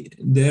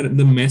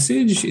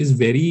message is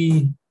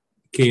very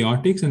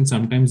chaotic and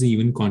sometimes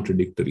even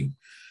contradictory.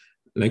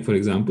 Like, for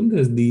example,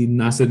 there's the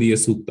Nasadiya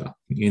Sutta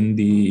in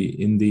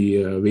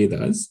the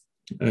Vedas,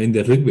 in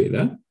the Rig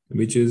Veda,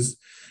 which is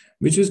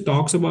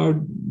talks about,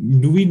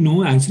 do we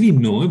actually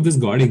know if this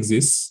God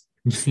exists?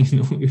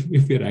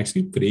 If we're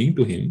actually praying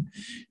to him,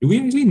 do we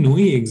actually know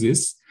he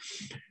exists?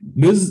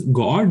 Does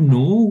God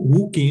know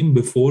who came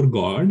before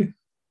God?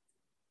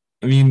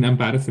 I mean, I'm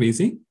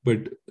paraphrasing,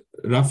 but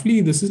roughly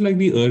this is like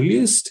the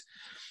earliest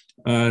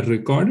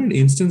recorded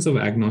instance of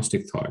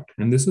agnostic thought,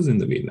 and this is in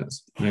the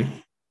Vedas, right?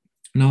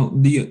 Now,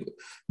 the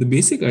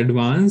basic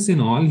advance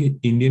in all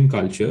Indian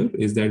culture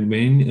is that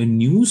when a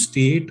new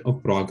state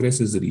of progress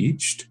is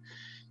reached,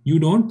 you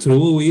don't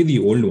throw away the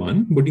old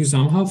one, but you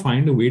somehow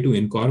find a way to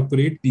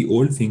incorporate the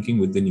old thinking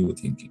with the new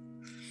thinking.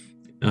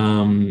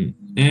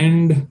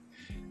 And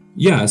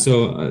yeah,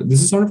 so this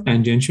is sort of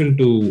tangential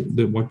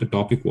to what the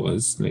topic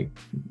was. Like,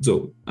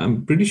 so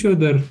I'm pretty sure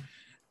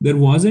there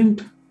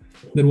wasn't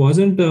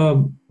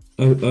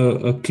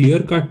a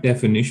clear-cut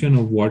definition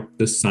of what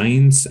the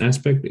science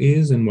aspect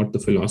is and what the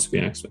philosophy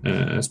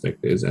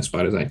aspect is, as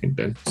far as I can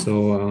tell.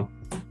 So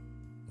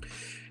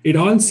it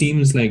all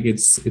seems like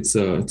it's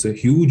a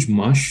huge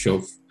mush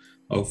of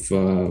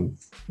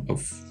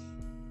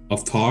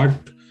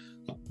thought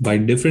by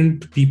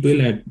different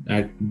people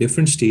at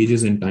different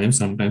stages in time,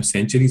 sometimes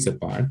centuries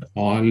apart,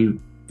 all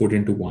put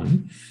into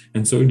one.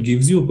 And so it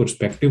gives you a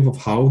perspective of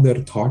how their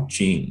thought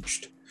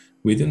changed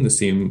within the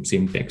same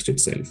text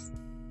itself.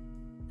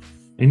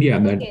 And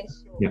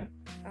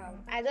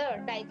as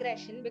a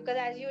digression, because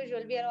as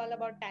usual we are all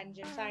about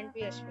tangents, aren't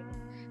we,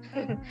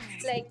 Ashwini?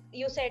 Like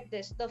you said,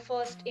 the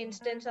first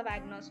instance of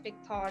agnostic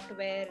thought,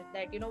 where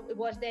that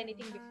was there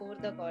anything before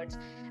the gods?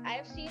 I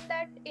have seen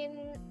that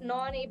in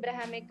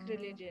non-Abrahamic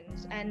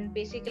religions, and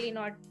basically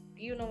not,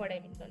 you know what I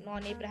mean,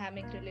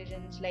 non-Abrahamic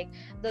religions, like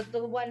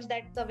the ones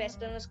that the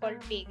Westerners call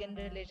pagan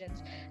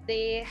religions.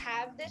 They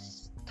have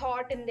this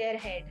thought in their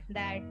head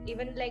that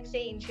even like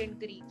say ancient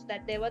Greeks,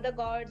 that there were the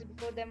gods,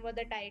 before them were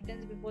the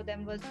Titans, before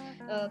them was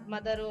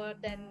Mother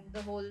Earth and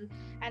the whole,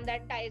 and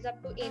that ties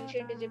up to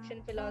ancient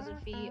Egyptian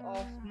philosophy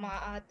of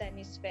Ma'at and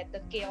Isfet,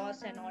 the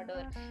chaos and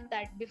order,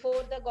 that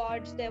before the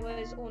gods there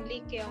was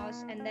only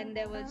chaos, and then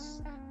there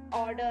was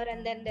order,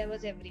 and then there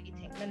was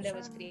everything, then there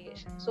was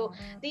creation. So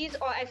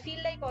I feel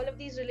like all of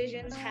these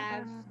religions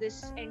have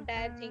this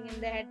entire thing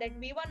in their head that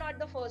we were not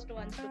the first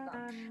ones to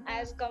come,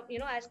 as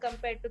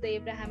compared to the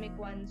Abrahamic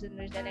ones, in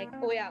which they're like,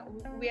 oh yeah,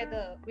 we are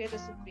the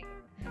supreme.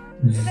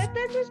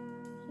 That's just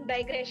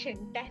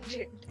digression,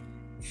 tangent.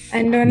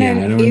 And on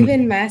an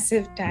even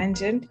massive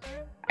tangent,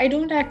 I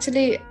don't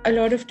actually, a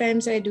lot of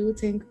times I do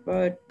think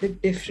about the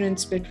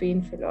difference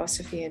between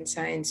philosophy and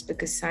science,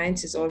 because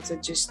science is also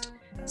just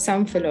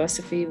some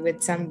philosophy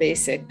with some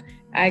basic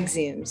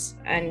axioms,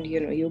 and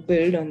you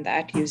build on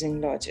that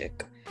using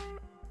logic.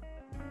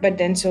 But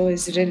then so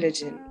is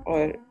religion,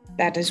 or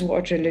that is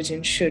what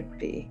religion should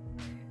be,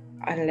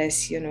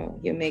 unless you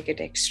make it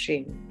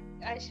extreme.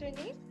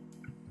 Ashwini,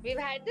 we've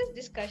had this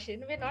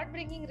discussion. We're not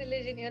bringing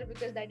religion here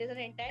because that is an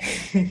entire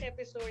different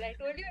episode. I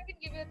told you I can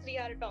give you a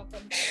 3-hour talk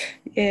on that.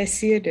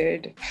 Yes, you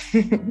did.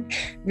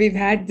 We've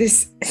had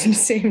this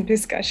same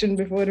discussion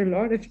before a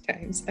lot of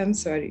times. I'm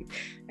sorry.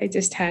 I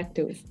just had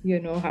to. You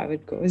know how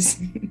it goes.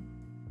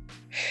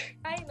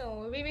 I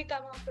know. We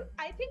come up to,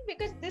 I think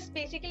because this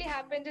basically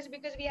happens is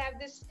because we have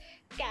this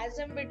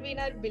chasm between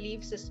our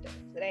belief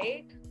systems,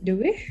 right? Do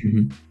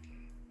we?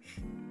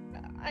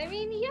 I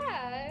mean,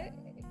 yeah.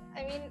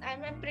 I mean,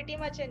 I'm pretty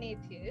much an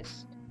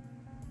atheist.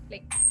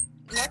 Like,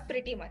 not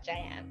pretty much, I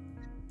am.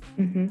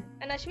 Mm-hmm.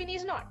 And Ashwini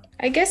is not.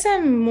 I guess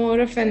I'm more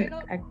of So, an,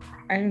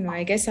 I don't know,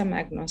 I guess I'm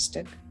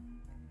agnostic.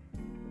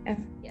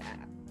 Yeah.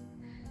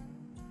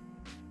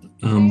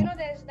 Um, So, you know,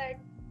 there's that.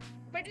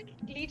 But it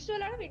leads to a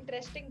lot of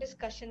interesting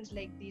discussions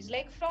like these.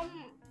 Like from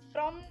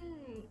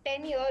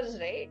 10 years,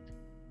 right?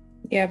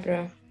 Yeah,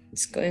 bro.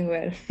 It's going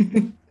well.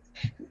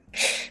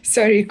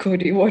 Sorry,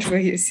 Kody, what were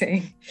you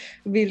saying?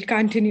 We'll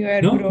continue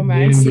our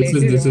bromance later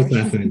this on. is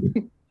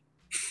fascinating.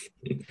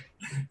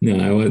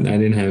 No, I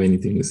didn't have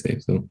anything to say.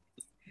 So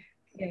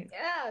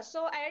Yeah,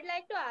 so I'd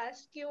like to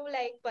ask you,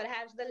 like,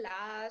 perhaps the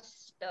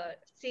last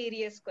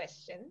serious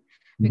question,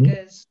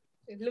 because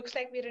it looks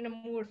like we're in a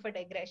mood for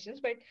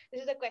digressions, but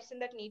this is a question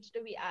that needs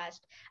to be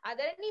asked. Are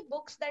there any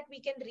books that we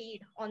can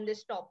read on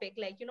this topic?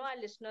 Like, you know, our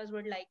listeners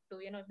would like to,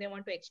 if they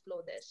want to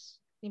explore this.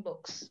 Any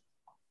books?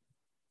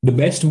 the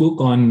best book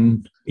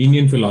on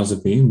Indian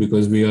philosophy,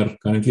 because we are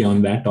currently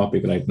on that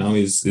topic right now,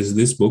 is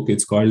this book.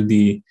 It's called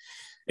The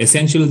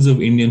Essentials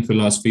of Indian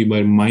Philosophy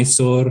by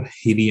Mysore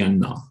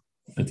Hiriyanna.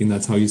 I think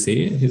that's how you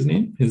say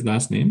his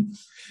last name.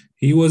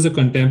 He was a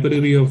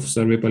contemporary of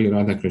Sarvepalli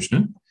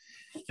Radhakrishnan.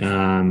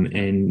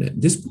 And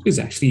this book is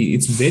actually,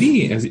 it's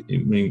very,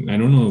 I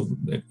don't know,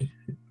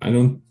 I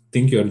don't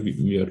think your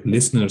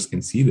listeners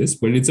can see this,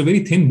 but it's a very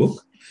thin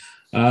book.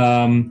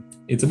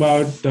 It's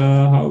about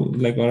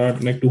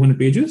around 200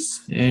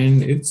 pages,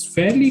 and it's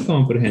fairly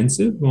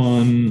comprehensive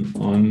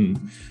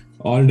on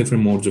all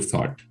different modes of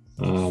thought.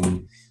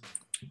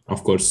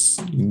 Of course,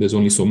 there's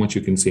only so much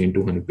you can say in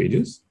 200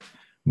 pages,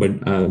 but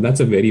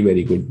that's a very,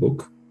 very good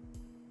book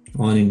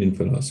on Indian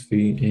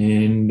philosophy.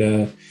 And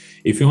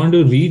if you want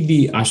to read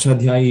the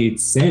Ashtadhyayi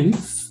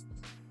itself,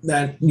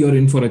 that you're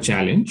in for a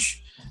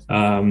challenge.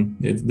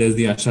 There's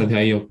the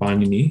Ashtadhyayi of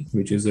Panini,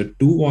 which is a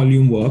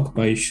 2-volume work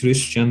by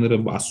Shrish Chandra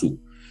Basu.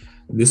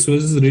 This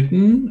was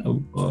written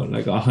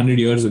 100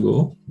 years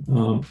ago.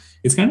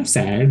 It's kind of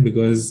sad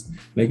because,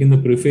 like in the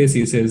preface,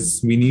 he says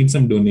we need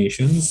some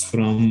donations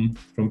from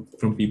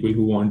people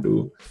who want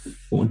to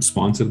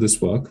sponsor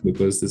this work,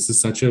 because this is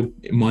such a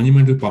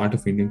monumental part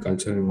of Indian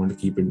culture. We want to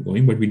keep it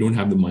going, but we don't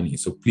have the money.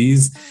 So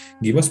please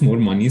give us more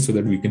money so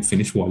that we can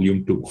finish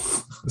volume 2.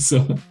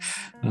 So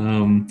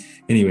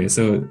anyway,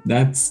 so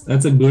that's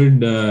a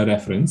good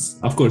reference.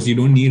 Of course, you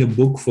don't need a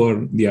book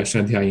for the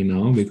Ashtadhyayi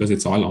now because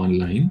it's all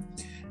online.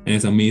 And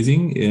it's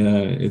amazing.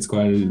 It's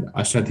called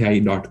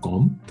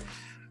ashtadhyayi.com.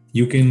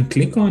 You can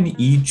click on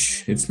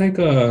each. It's like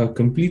a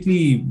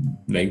completely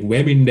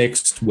web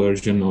indexed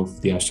version of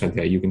the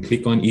Ashtadhyayi. You can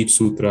click on each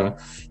sutra.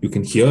 You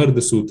can hear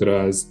the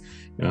sutras.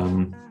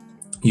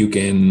 You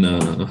can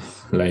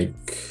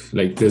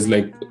there's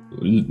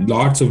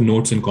lots of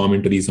notes and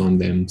commentaries on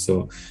them.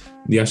 So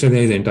the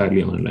Ashtadhyayi is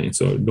entirely online.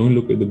 So don't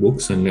look at the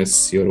books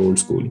unless you're old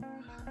school.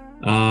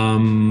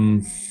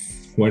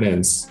 What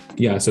else?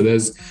 Yeah, so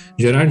there's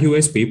Gerard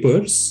Huey's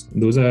papers.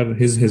 Those are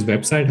his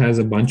website has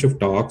a bunch of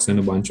talks and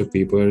a bunch of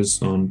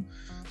papers on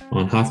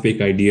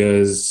half-baked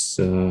ideas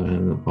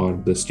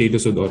or the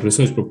status of or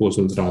research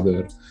proposals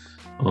rather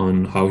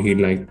on how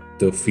he'd like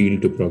the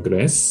field to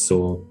progress.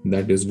 So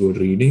that is good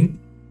reading.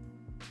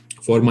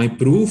 For my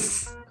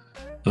proof,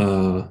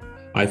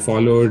 I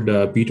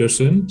followed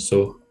Peterson.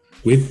 So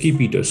Wibke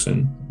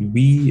Peterson,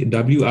 Wibke,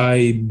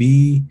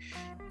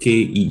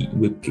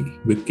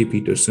 Wibke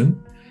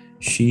Peterson.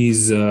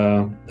 She's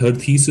her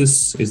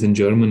thesis is in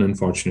German,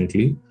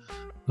 unfortunately,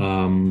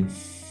 and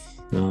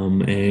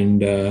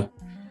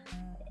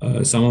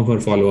some of her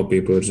follow-up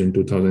papers in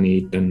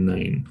 2008 and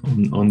 9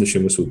 on the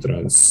Shiva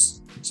Sutras.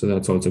 So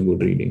that's also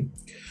good reading.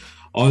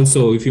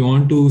 Also, if you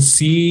want to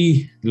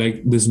see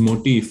this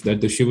motif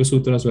that the Shiva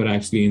Sutras were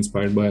actually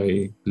inspired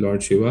by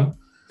Lord Shiva,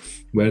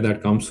 where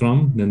that comes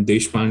from, then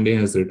Deshpande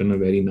has written a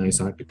very nice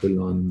article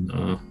on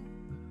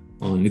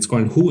it's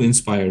called "Who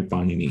Inspired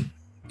Panini."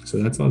 So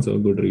that's also a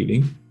good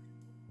reading.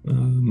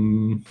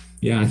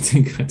 I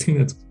think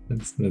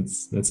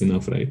that's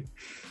enough, right?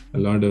 A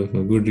lot of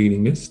a good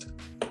reading list.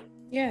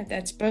 Yeah,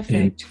 that's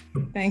perfect.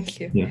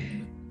 Thank you. Yeah.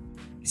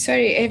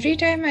 Sorry, every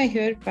time I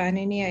hear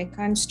panini, I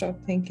can't stop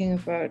thinking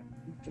about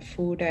the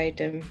food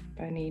item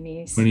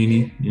paninis.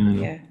 Panini,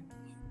 Yeah.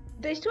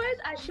 This was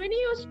Ashwini,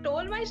 you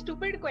stole my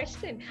stupid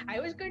question. I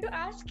was going to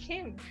ask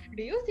him,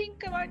 do you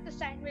think about the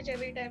sandwich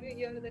every time you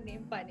hear the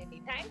name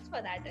Panini? Thanks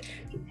for that,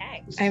 Ashwini.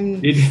 Thanks.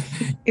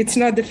 It's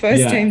not the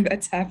first time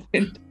that's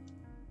happened.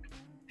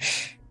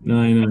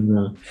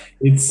 No.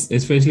 It's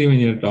especially when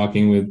you're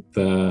talking with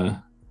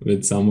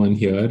with someone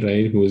here,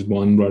 right, who was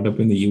born and brought up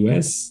in the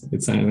US,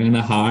 it's kind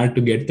of hard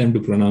to get them to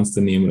pronounce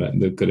the name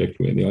the correct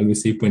way. They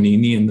always say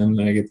panini, and then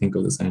I think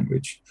of the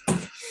sandwich.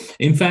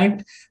 In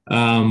fact,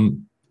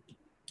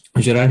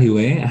 Gerard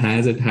Huet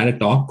had a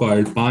talk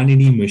called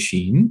Panini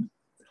Machine,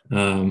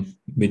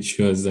 which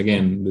was,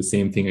 again, the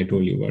same thing I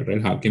told you about,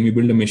 right? How can we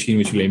build a machine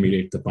which will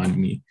emulate the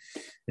Panini?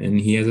 And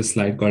he has a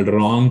slide called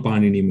Wrong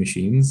Panini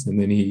Machines, and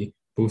then he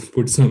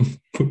puts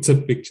a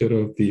picture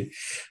of the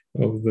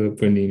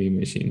Panini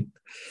machine.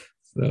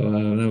 So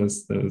that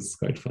was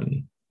quite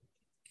funny.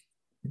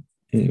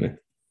 Anyway.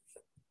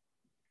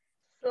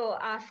 So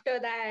after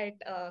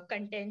that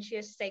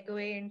contentious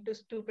segue into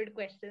stupid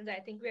questions, I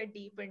think we are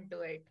deep into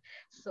it.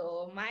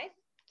 So my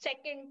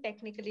second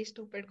technically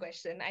stupid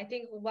question, I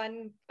think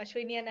one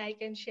Ashwini and I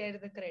can share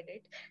the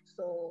credit.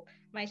 So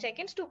my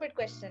second stupid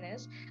question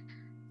is,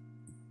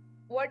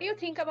 what do you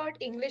think about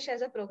English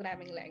as a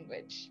programming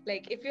language?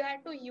 Like if you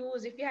had to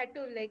use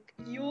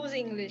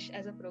English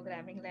as a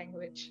programming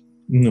language.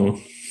 No,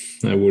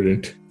 I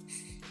wouldn't.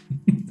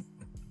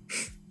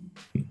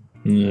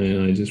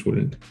 No, I just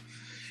wouldn't.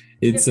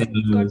 It's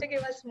got to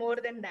give us more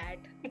than that.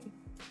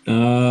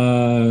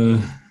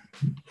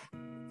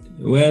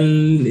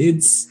 Well,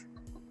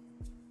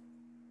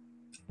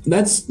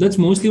 that's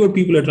mostly what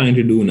people are trying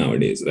to do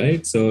nowadays,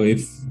 right? So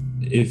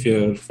if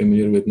you're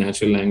familiar with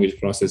natural language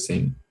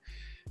processing,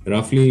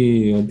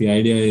 roughly what the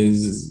idea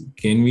is,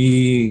 can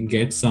we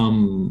get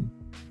some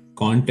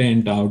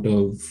content out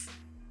of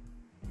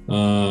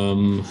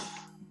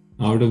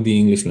the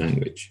English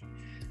language,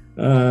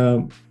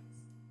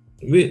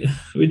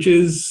 which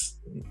is,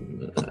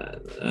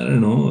 I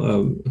don't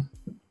know,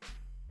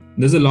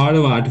 there's a lot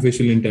of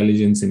artificial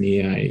intelligence and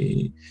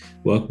AI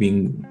work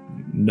being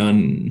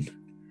done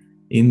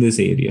in this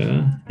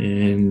area,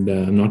 and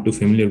I'm not too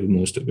familiar with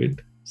most of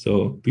it.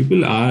 So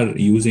people are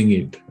using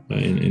it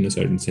in a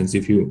certain sense.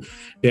 If you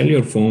tell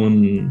your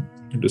phone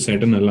to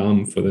set an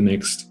alarm for the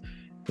next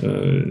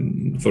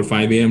for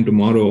 5 a.m.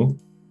 tomorrow,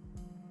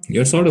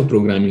 you're sort of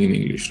programming in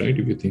English, right?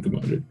 If you think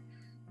about it.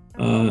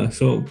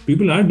 So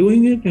people are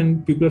doing it,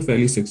 and people are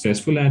fairly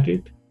successful at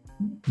it.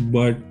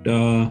 But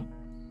the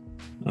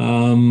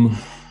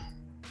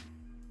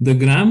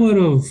grammar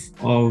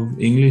of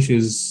English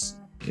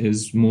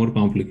is more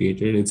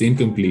complicated. It's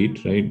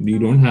incomplete, right? You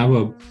don't have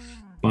a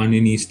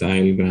Panini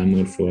style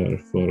grammar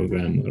for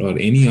grammar or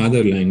any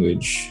other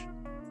language,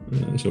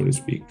 so to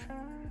speak.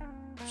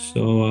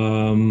 So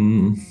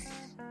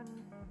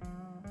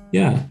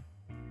yeah,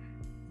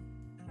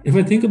 if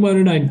I think about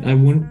it, I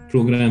wouldn't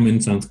program in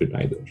Sanskrit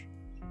either.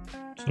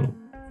 So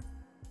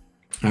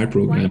I'd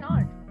program.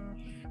 Why not?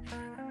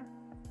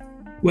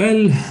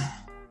 Well,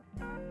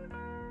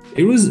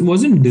 it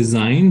wasn't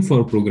designed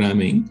for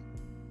programming.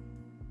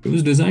 It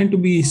was designed to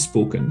be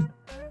spoken.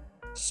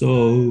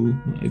 So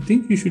I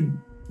think you should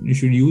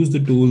use the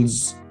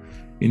tools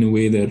in a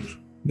way they're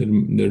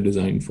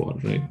designed for,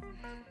 right?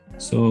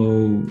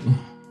 So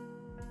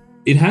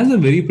it has a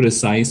very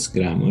precise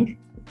grammar,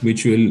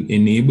 which will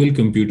enable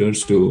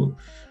computers to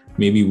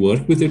maybe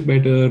work with it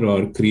better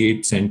or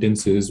create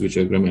sentences which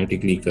are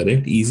grammatically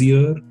correct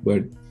easier,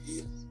 but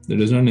that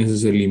does not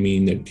necessarily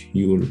mean that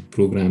you will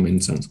program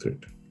in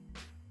Sanskrit.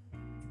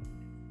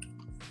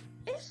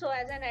 So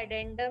as an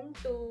addendum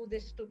to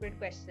this stupid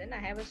question, I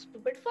have a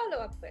stupid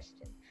follow-up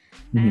question.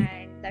 Mm-hmm.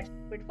 And that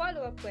stupid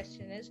follow-up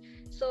question is,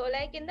 so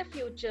like in the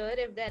future,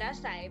 if there are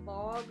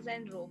cyborgs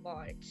and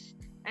robots,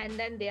 and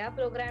then they are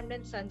programmed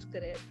in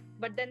Sanskrit,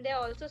 but then they're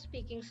also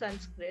speaking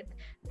Sanskrit,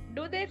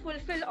 do they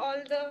fulfill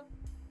all the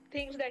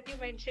things that you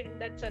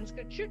mentioned that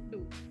Sanskrit should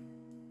do?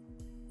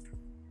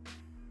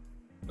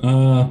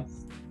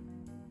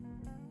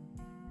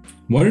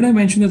 What did I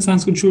mention that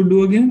Sanskrit should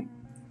do again?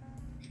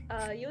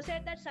 You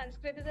said that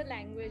Sanskrit is a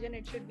language and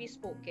it should be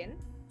spoken.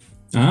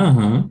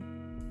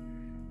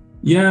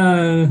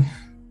 Yeah.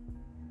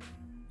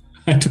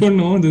 I don't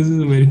know. This is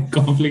a very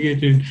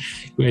complicated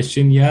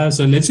question. Yeah.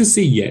 So let's just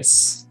say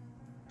yes.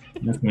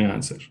 That's my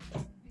answer.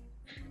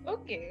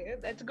 Okay,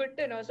 that's good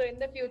to know. So in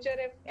the future,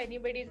 if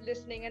anybody's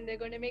listening and they're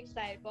going to make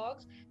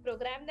cyborgs,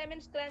 program them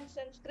in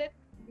Sanskrit,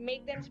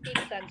 make them speak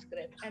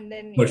Sanskrit, and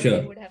then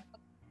sure. You would have.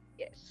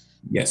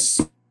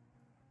 Yes.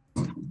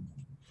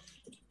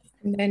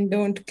 And then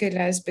don't kill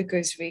us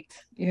because we,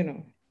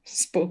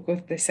 spoke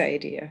of this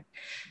idea.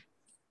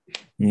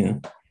 Yeah.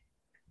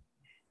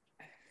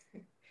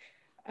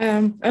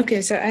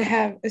 Okay, so I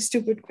have a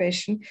stupid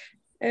question.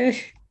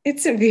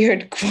 It's a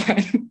weird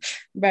one,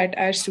 but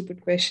our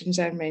stupid questions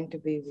are meant to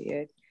be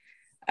weird.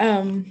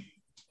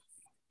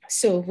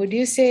 So would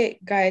you say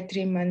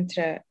Gayatri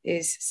Mantra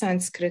is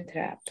Sanskrit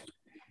rap?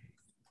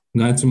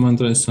 Gayatri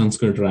Mantra is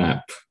Sanskrit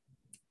rap.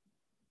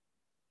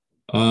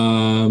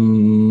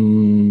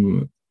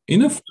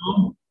 In a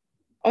form,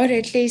 or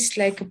at least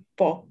like a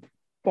pop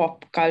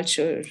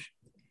culture.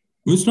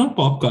 It's not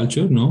pop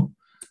culture, no.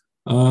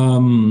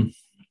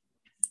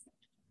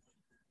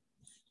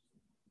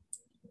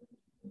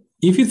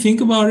 If you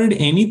think about it,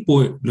 any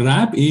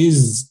rap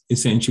is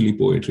essentially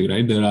poetry,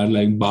 right? There are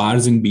like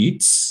bars and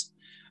beats,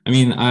 I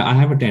mean, I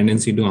have a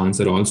tendency to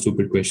answer all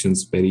stupid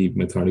questions very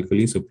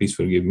methodically, so please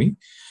forgive me.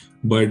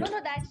 But No,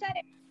 that's our.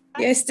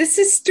 Yes, this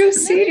is too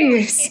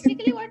serious.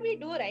 Basically, what we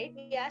do, right?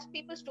 We ask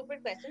people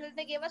stupid questions and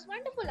they give us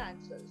wonderful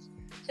answers.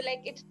 So,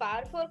 like, it's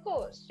par for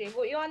course.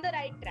 You're on the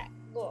right track.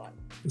 Go on.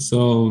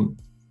 So,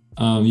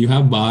 you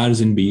have bars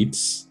and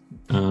beats,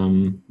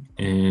 and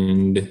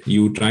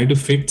you try to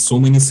fit so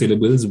many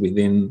syllables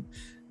within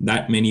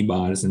that many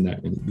bars and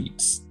that many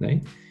beats,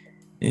 right?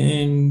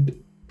 And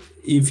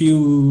if you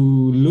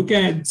look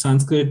at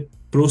Sanskrit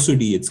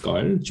prosody, it's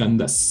called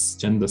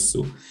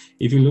chandasu.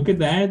 If you look at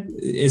that,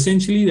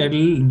 essentially that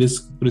will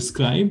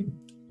prescribe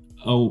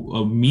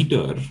a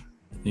meter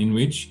in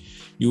which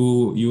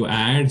you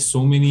add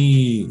so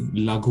many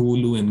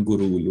laghulu and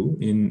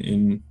gurulu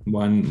in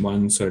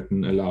one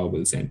certain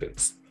allowable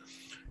sentence.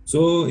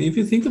 So if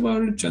you think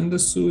about it,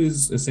 chandasu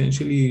is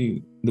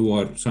essentially the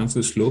what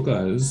Sanskrit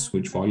shlokas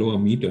which follow a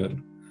meter.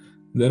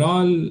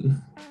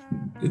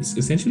 It's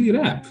essentially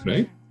rap,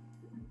 right?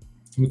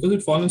 Because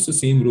it follows the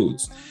same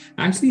rules.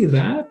 Actually,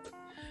 rap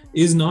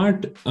is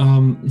not,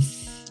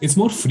 it's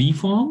more free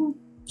form.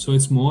 So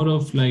it's more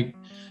of like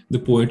the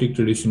poetic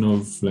tradition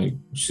of like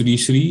Sri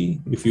Sri.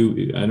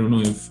 I don't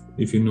know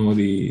if you know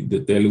the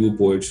Telugu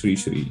poet Sri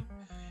Sri.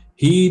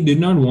 He did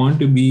not want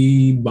to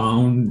be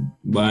bound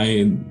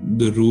by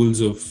the rules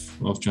of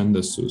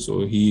Chandasu.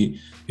 So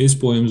his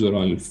poems were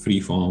all free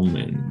form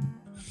and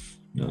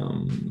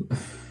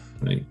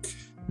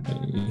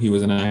he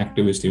was an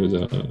activist. He was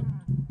a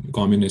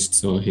communist,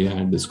 so he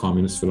had this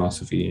communist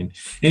philosophy. And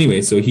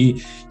anyway, so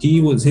his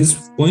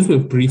poems were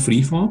pretty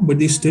free form, but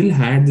they still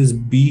had this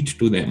beat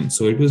to them.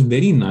 So it was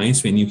very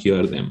nice when you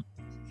hear them.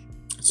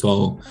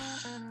 So,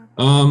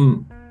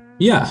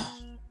 yeah.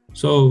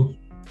 So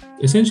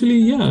essentially,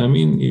 yeah. I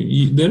mean,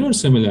 there are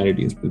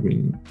similarities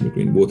between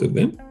both of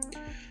them.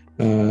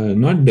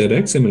 Not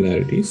direct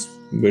similarities,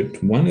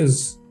 but one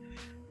is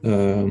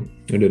a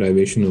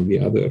derivation of the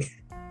other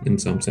in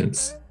some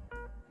sense.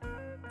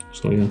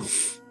 So yeah.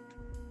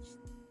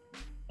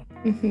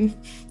 Mm-hmm.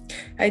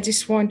 I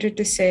just wanted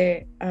to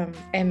say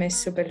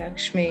M.S.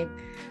 Subbulakshmi,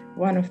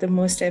 one of the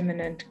most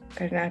eminent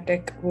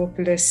Carnatic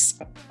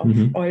vocalists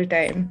of all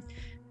time,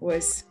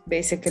 was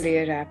basically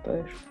a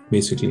rapper.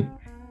 Basically.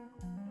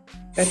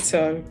 That's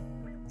all.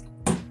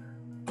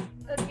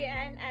 Okay,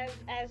 and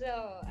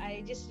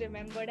I just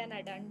remembered an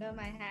addendum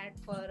I had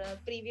for a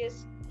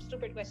previous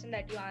stupid question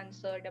that you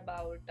answered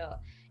about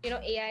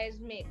AI is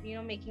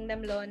making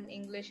them learn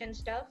English and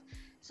stuff.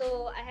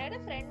 So I had a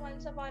friend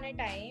once upon a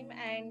time,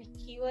 and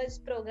he was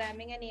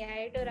programming an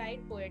AI to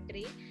write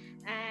poetry,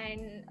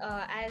 and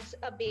as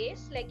a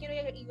base, like you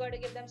got to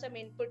give them some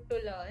input to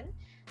learn.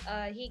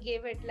 He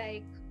gave it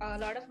like a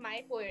lot of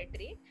my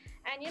poetry,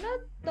 and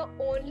the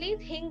only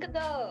thing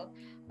the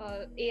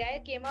AI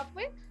came up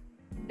with.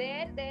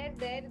 There, that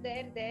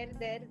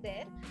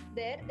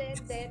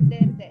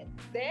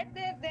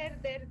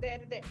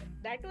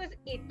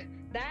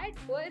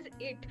was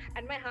it,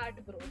 and my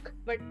heart broke,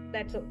 but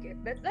that's okay,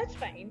 that's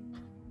fine.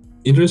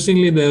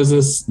 Interestingly, there's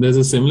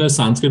a similar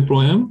Sanskrit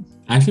poem.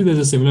 Actually, there's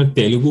a similar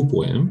Telugu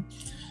poem.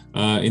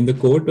 In the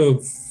court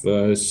of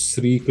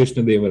Sri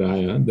Krishna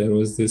Devaraya, there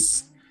was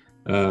this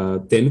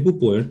Telugu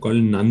poet called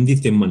Nandi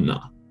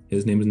Timmanna.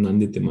 His name is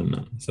Nandi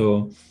Timmanna.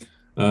 So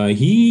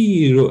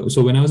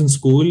when I was in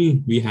school,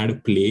 we had a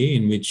play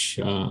in which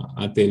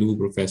our Telugu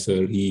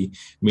professor, he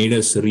made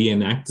us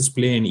reenact this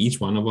play, and each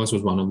one of us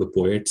was one of the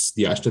poets,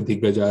 the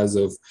Ashtadiggajas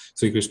of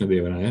Sri Krishna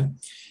Devaraya.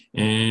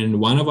 And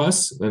one of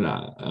us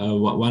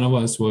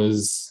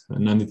was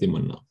Nandi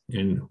Timmanna.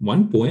 And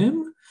one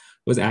poem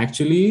was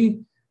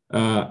actually,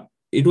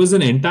 it was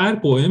an entire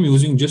poem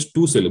using just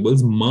two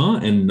syllables, ma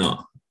and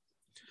na.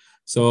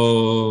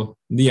 So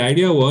the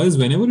idea was,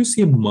 whenever you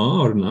see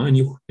ma or na and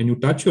you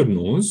touch your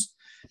nose,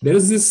 there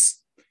is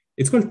this,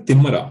 it's called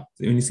timmara.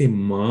 When you say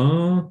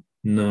ma,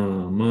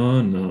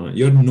 na,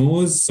 your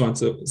nose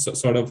sort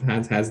of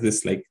has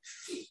this, like,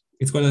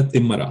 it's called a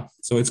timmara.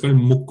 So it's called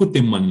mukku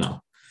timmanna.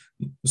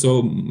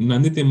 So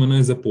Nandi Timmanna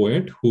is a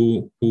poet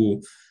who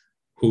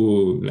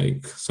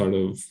like sort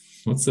of,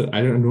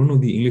 I don't know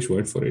the English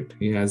word for it.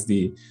 He has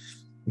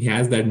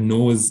that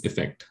nose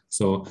effect.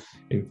 So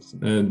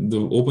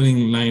the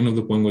opening line of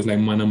the poem was like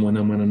mana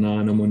mana mana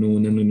na na manu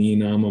nanu ni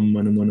na mam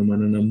mana mana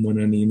mana na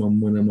mana ni mam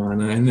mana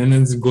mana, and then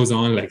it goes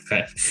on like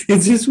that.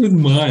 It's just with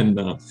ma and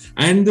na.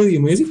 And the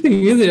amazing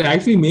thing is, it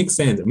actually makes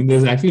sense. I mean,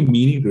 there's actually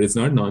meaning to it. It's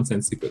not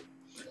nonsensical.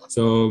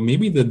 So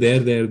maybe the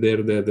there,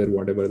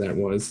 whatever that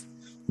was,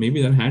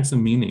 maybe that had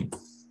some meaning.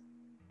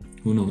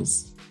 Who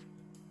knows?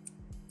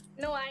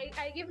 No, I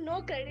give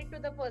no credit to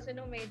the person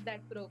who made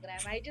that program.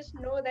 I just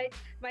know that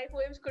my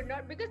poems could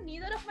not, because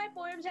neither of my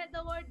poems had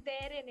the word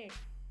there in it.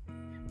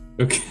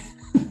 Okay.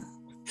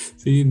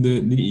 See,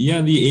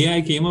 the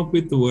AI came up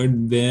with the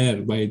word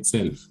there by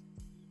itself.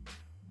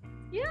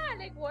 Yeah,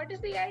 like, what is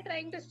the AI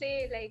trying to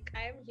say? Like,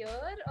 I am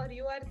here or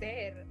you are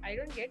there? I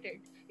don't get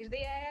it. Is the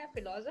AI a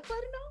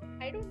philosopher now?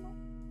 I don't know.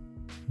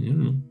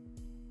 Yeah.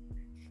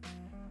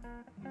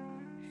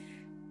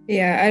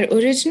 Yeah, our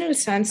original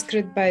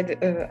Sanskrit,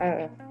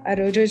 our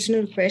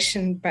original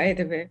question, by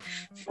the way,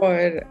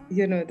 for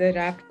the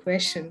rap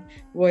question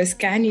was,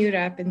 can you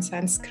rap in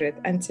Sanskrit?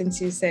 And since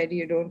you said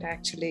you don't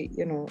actually,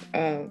 know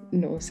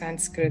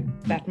Sanskrit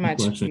that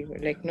much, we were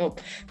like,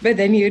 nope. But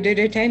then you did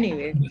it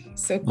anyway.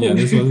 So cool. Yeah,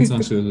 this wasn't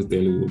Sanskrit, it was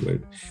Telugu,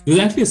 but it was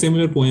actually a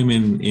similar poem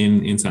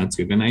in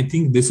Sanskrit, and I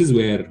think this is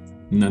where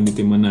Nandi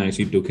Timmana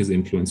actually took his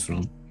influence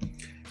from.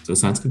 So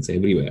Sanskrit's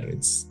everywhere.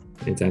 It's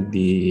at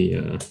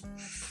the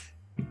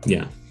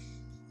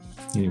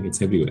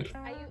it's everywhere.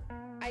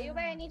 Are you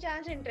by any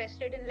chance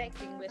interested in like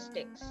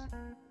linguistics?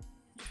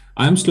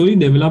 I'm slowly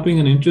developing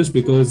an interest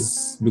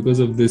because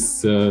of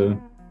this the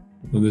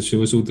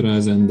Shiva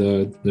Sutras and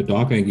the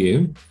talk I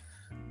gave.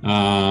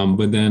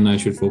 But then I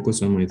should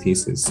focus on my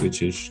thesis,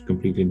 which is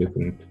completely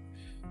different.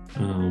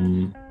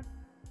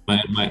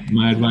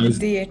 My advice.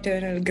 The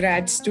eternal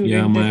grad student.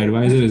 Yeah, my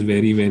advisor is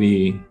very,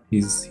 very.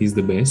 He's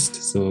the best.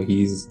 So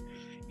he's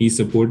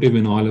supportive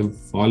in all of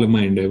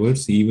my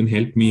endeavors. He even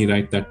helped me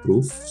write that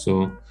proof.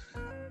 So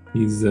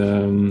he's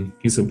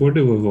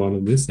supportive of all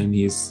of this, and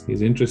he's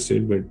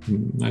interested. But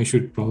I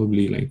should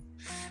probably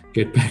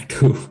get back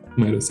to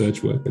my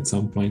research work at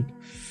some point.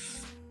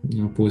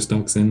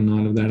 Postdocs and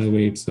all of that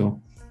await.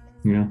 So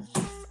yeah.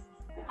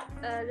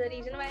 The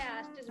reason why I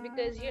asked is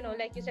because,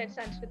 like you said,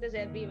 Sanskrit is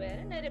everywhere.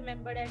 And I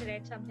remembered I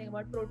read something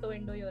about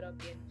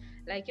Proto-Indo-European,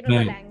 Right.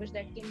 the language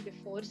that came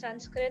before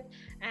Sanskrit.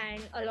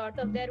 And a lot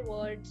of their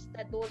words,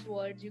 those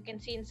words you can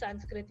see in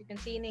Sanskrit, you can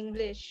see in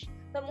English.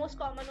 The most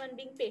common one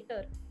being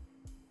pater.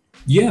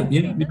 Yeah.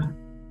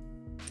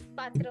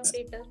 Patra,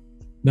 pater.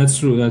 That's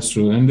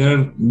true. And there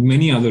are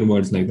many other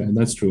words like that.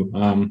 That's true.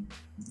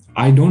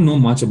 I don't know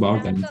much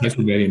about them. It's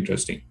actually very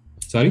interesting.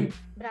 Sorry?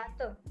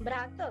 Brother,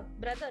 brother.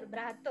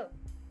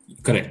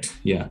 Correct.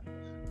 Yeah.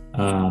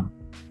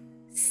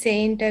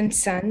 Saint and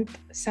Sant.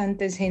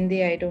 Sant is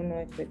Hindi. I don't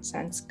know if it's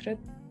Sanskrit.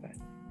 But...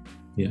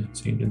 Yeah,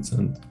 Saint and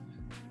Sant.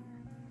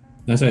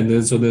 That's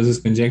right. So there's this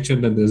conjecture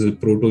that there's a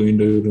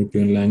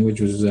Proto-Indo-European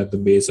language which is at the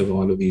base of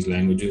all of these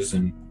languages,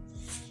 and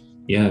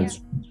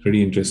it's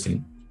pretty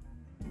interesting.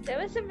 There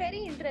were some very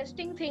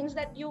interesting things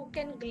that you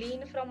can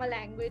glean from a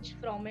language,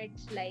 from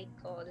its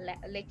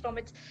from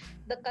its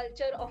the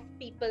culture of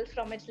people,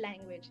 from its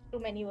language. Too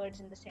many words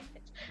in the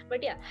sentence,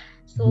 but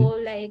so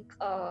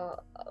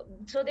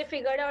so they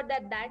figured out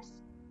that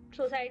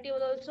society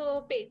was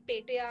also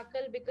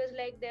patriarchal, because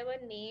there were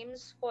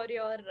names for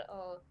your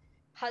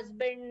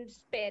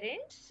husband's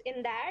parents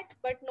in that,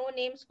 but no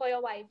names for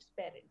your wife's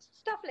parents,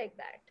 stuff like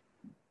that.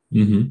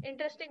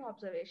 Interesting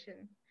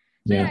observation.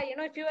 So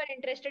if you are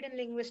interested in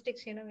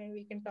linguistics, maybe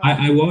we can talk.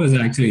 I was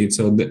actually.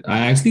 So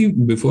I actually,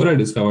 before I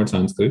discovered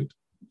Sanskrit,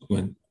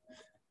 and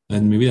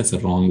maybe that's a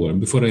wrong word,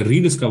 before I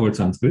rediscovered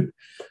Sanskrit,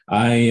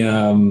 I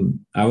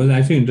was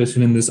actually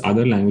interested in this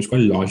other language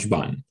called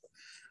Lojban.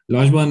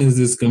 Lojban is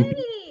this.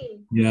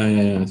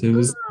 Yeah. So it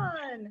was.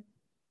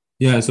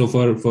 Yeah. So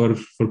for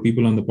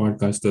people on the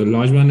podcast, the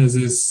Lojban is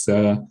this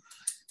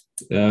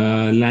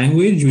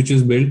language which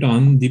is built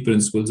on the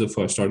principles of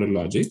first order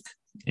logic.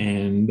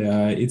 And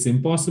it's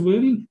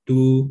impossible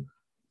to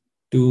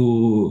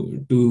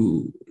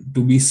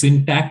be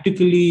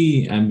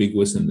syntactically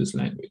ambiguous in this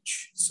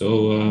language.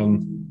 So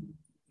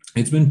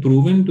it's been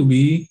proven to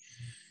be.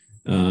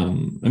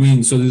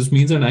 So this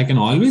means that I can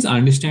always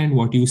understand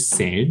what you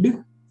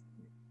said,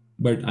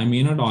 but I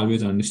may not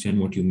always understand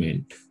what you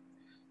meant.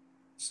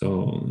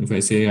 So if I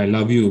say I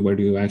love you, but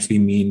you actually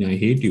mean I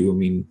hate you,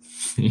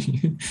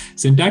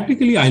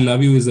 syntactically I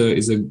love you is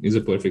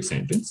a perfect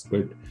sentence,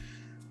 but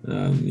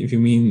if you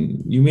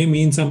may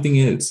mean something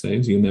else,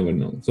 right? You never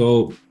know.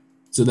 So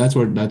that's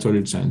what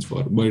it stands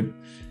for. But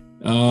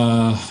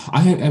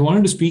I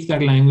wanted to speak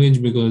that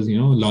language because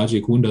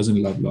logic. Who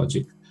doesn't love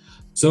logic?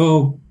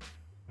 So,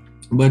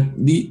 but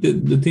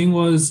the thing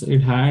was,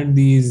 it had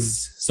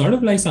these sort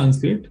of like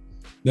Sanskrit.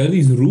 There are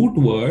these root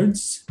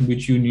words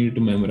which you needed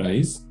to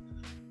memorize,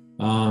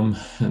 and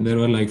there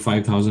were like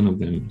 5,000 of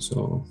them.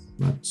 So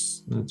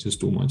that's just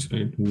too much,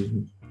 right?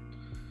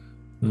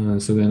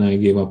 So then I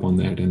gave up on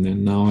that, and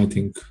then now I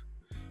think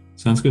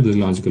Sanskrit is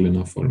logical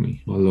enough for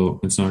me, although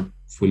it's not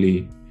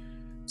fully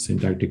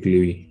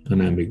syntactically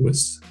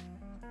unambiguous.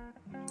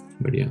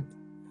 But yeah.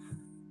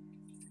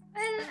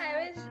 Well,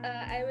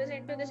 I was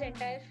into this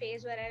entire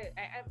phase where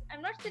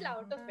I'm not still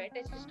out of it.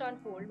 It's just on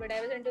hold. But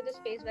I was into this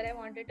phase where I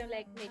wanted to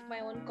make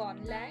my own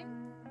conlang.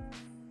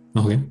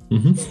 Okay.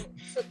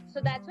 So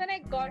that's when I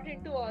got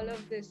into all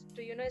of this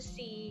to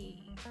see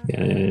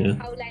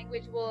how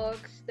language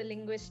works, the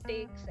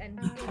linguistics, and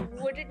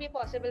would it be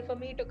possible for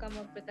me to come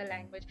up with a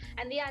language?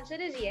 And the answer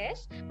is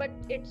yes, but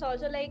it's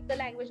also like the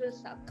language will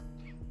suck.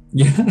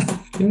 Yeah,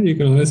 you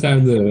can always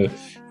have the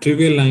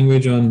trivial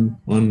language on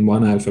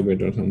one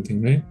alphabet or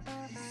something, right?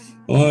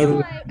 Or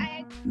no,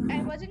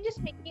 I wasn't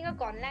just making a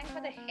conlang for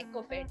the heck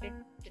of it.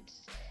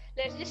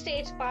 Let's just say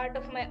it's part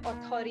of my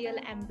authorial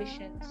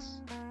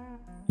ambitions.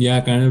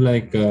 Yeah, kind of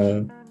like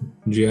Tolkien.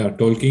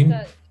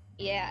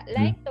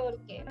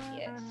 Tolkien,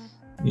 yes.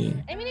 Yeah.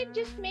 It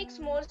just makes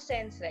more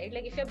sense, right?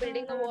 Like if you're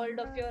building a world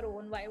of your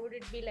own, why would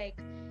it be like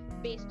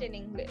based in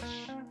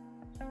English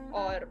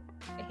or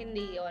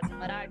Hindi or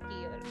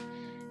Marathi, or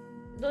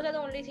those are the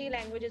only three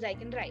languages I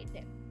can write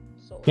in.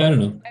 So Fair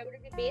enough. I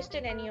wouldn't be based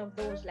in any of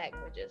those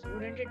languages.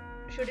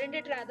 Shouldn't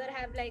it rather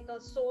have like a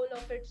soul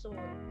of its own?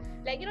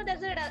 Like,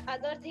 there's that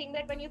other thing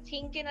that when you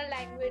think in a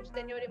language,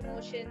 then your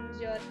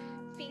emotions, your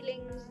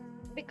feelings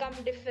become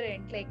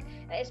different. Like,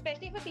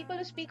 especially for people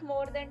who speak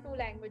more than two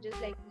languages,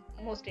 like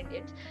most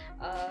Indians,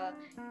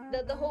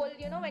 the whole,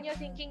 when you're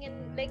thinking in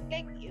like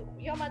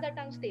your mother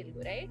tongue's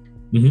Telugu, right?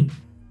 Mm-hmm.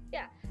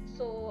 Yeah.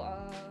 So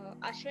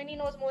Ashwini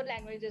knows more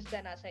languages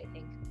than us, I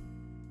think.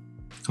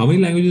 How many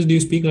languages do you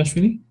speak,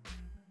 Ashwini?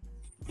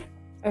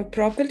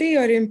 Properly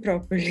or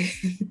improperly?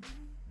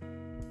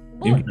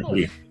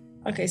 Improperly.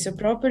 Okay, so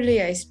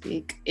properly I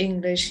speak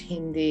English,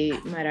 Hindi,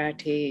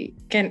 Marathi.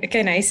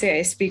 Can I say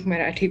I speak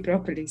Marathi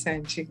properly,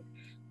 Sanchi?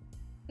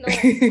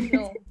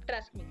 No,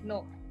 trust me,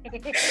 no.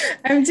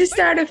 I'm just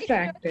out of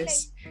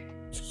practice.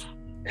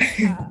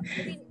 You're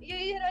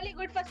really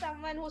good for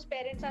someone whose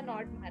parents are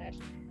not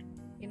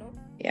Maharashtrian,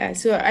 Yeah,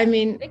 so I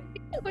mean,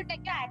 but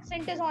like your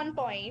accent is on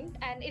point,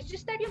 and it's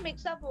just that you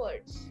mix up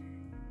words.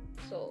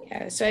 So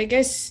yeah, so I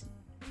guess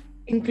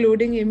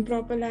including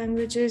improper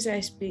languages, I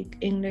speak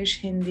English,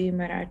 Hindi,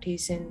 Marathi,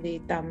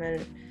 Sindhi, Tamil,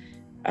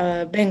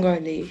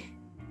 Bengali.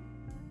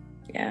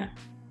 Yeah.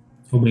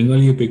 Oh,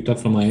 Bengali you picked up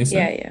from ISL?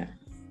 Yeah.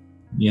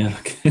 Yeah,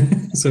 okay.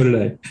 So did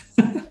I.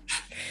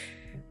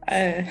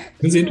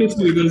 It's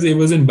interesting because it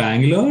was in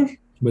Bangalore,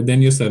 but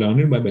then you're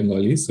surrounded by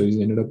Bengalis, so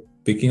you ended up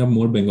picking up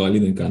more Bengali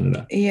than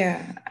Kannada.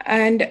 Yeah,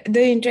 and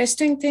the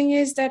interesting thing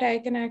is that I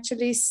can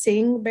actually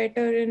sing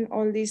better in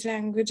all these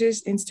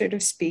languages instead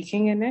of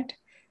speaking in it.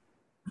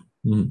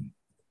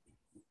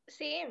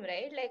 Same,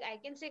 right? Like I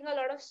can sing a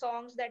lot of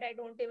songs that I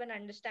don't even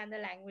understand the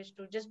language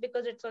to, just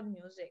because it's on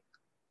music.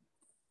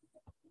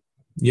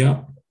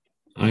 Yeah,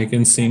 I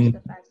can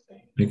sing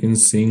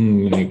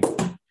like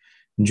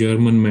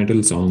German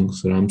metal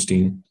songs,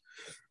 Rammstein.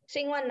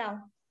 Sing one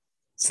now.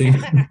 Sing.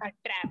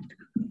 Trapped.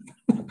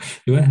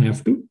 Do I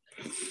have to?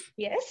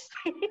 Yes.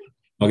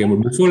 Okay,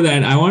 but before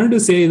that, I wanted to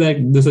say that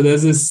so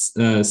there's this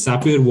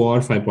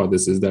Sapir-Whorf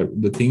hypothesis, that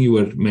the thing you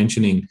were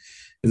mentioning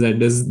is that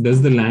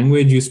does the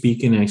language you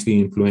speak in actually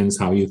influence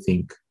how you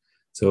think?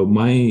 So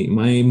my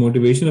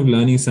motivation of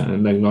learning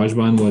like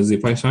Lojban was,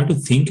 if I start to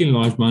think in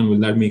Lojban, will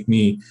that make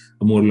me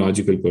a more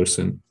logical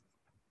person?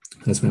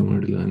 That's why I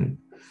wanted to learn it.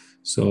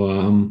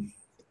 So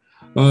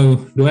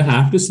do I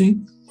have to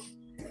sing?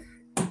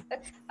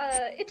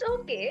 It's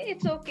okay.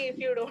 It's okay if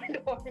you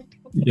don't want to.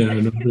 Yeah,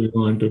 I don't really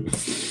want to.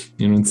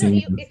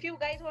 Sing. If you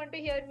guys want to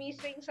hear me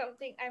sing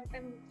something,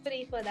 I'm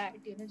free for that.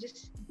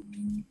 Just.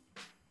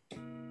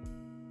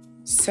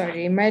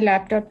 Sorry, my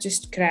laptop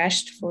just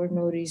crashed for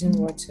no reason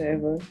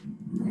whatsoever.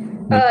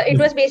 It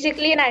was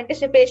basically in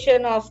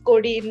anticipation of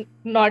Kody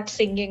not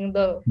singing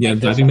the. Yeah,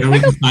 I think that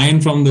was a sign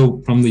from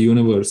the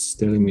universe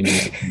telling me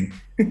not.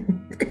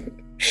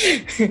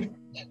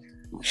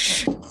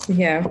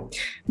 Yeah,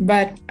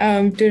 but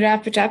to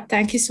wrap it up,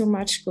 thank you so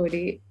much,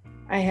 Kody.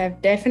 I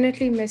have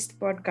definitely missed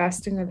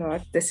podcasting a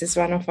lot. This is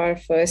one of our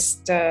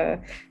first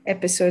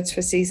episodes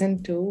for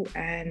season 2,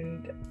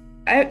 and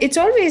it's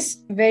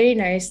always very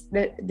nice.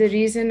 The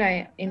reason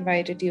I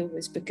invited you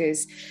was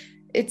because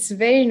it's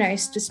very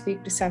nice to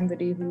speak to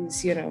somebody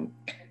who's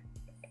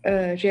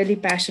really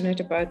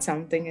passionate about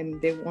something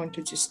and they want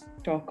to just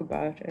talk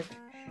about it.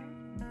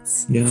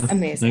 It's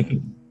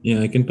amazing.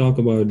 I can talk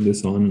about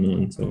this on and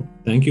on. So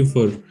thank you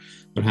for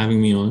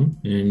having me on,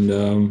 and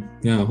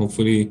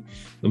hopefully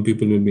some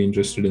people will be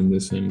interested in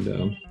this,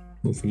 and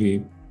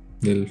hopefully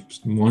they'll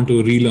want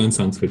to relearn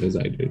Sanskrit as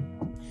I did.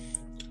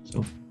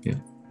 So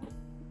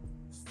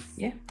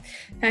yeah,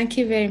 thank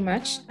you very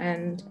much,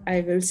 and I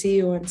will see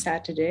you on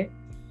Saturday.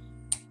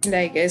 And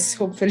I guess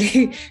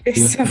hopefully if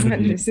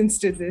someone listens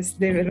to this,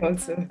 they will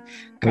also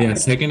come.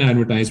 Second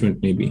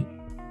advertisement maybe.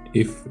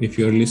 If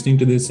you're listening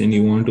to this and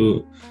you want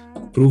to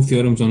prove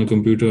theorems on a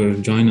computer,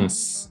 join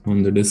us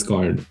on the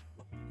Discord.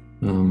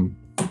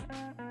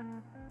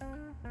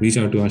 Reach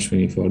out to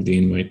Ashwini for the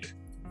invite.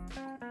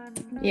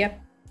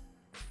 Yep.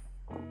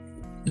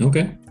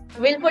 Okay.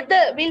 We'll put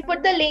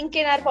the link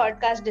in our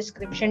podcast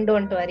description.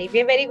 Don't worry.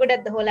 We're very good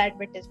at the whole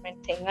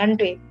advertisement thing,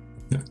 aren't we?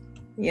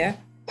 Yeah,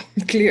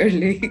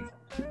 clearly.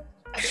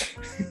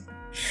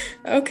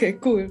 Okay,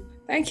 cool.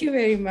 Thank you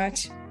very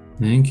much.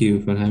 Thank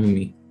you for having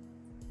me.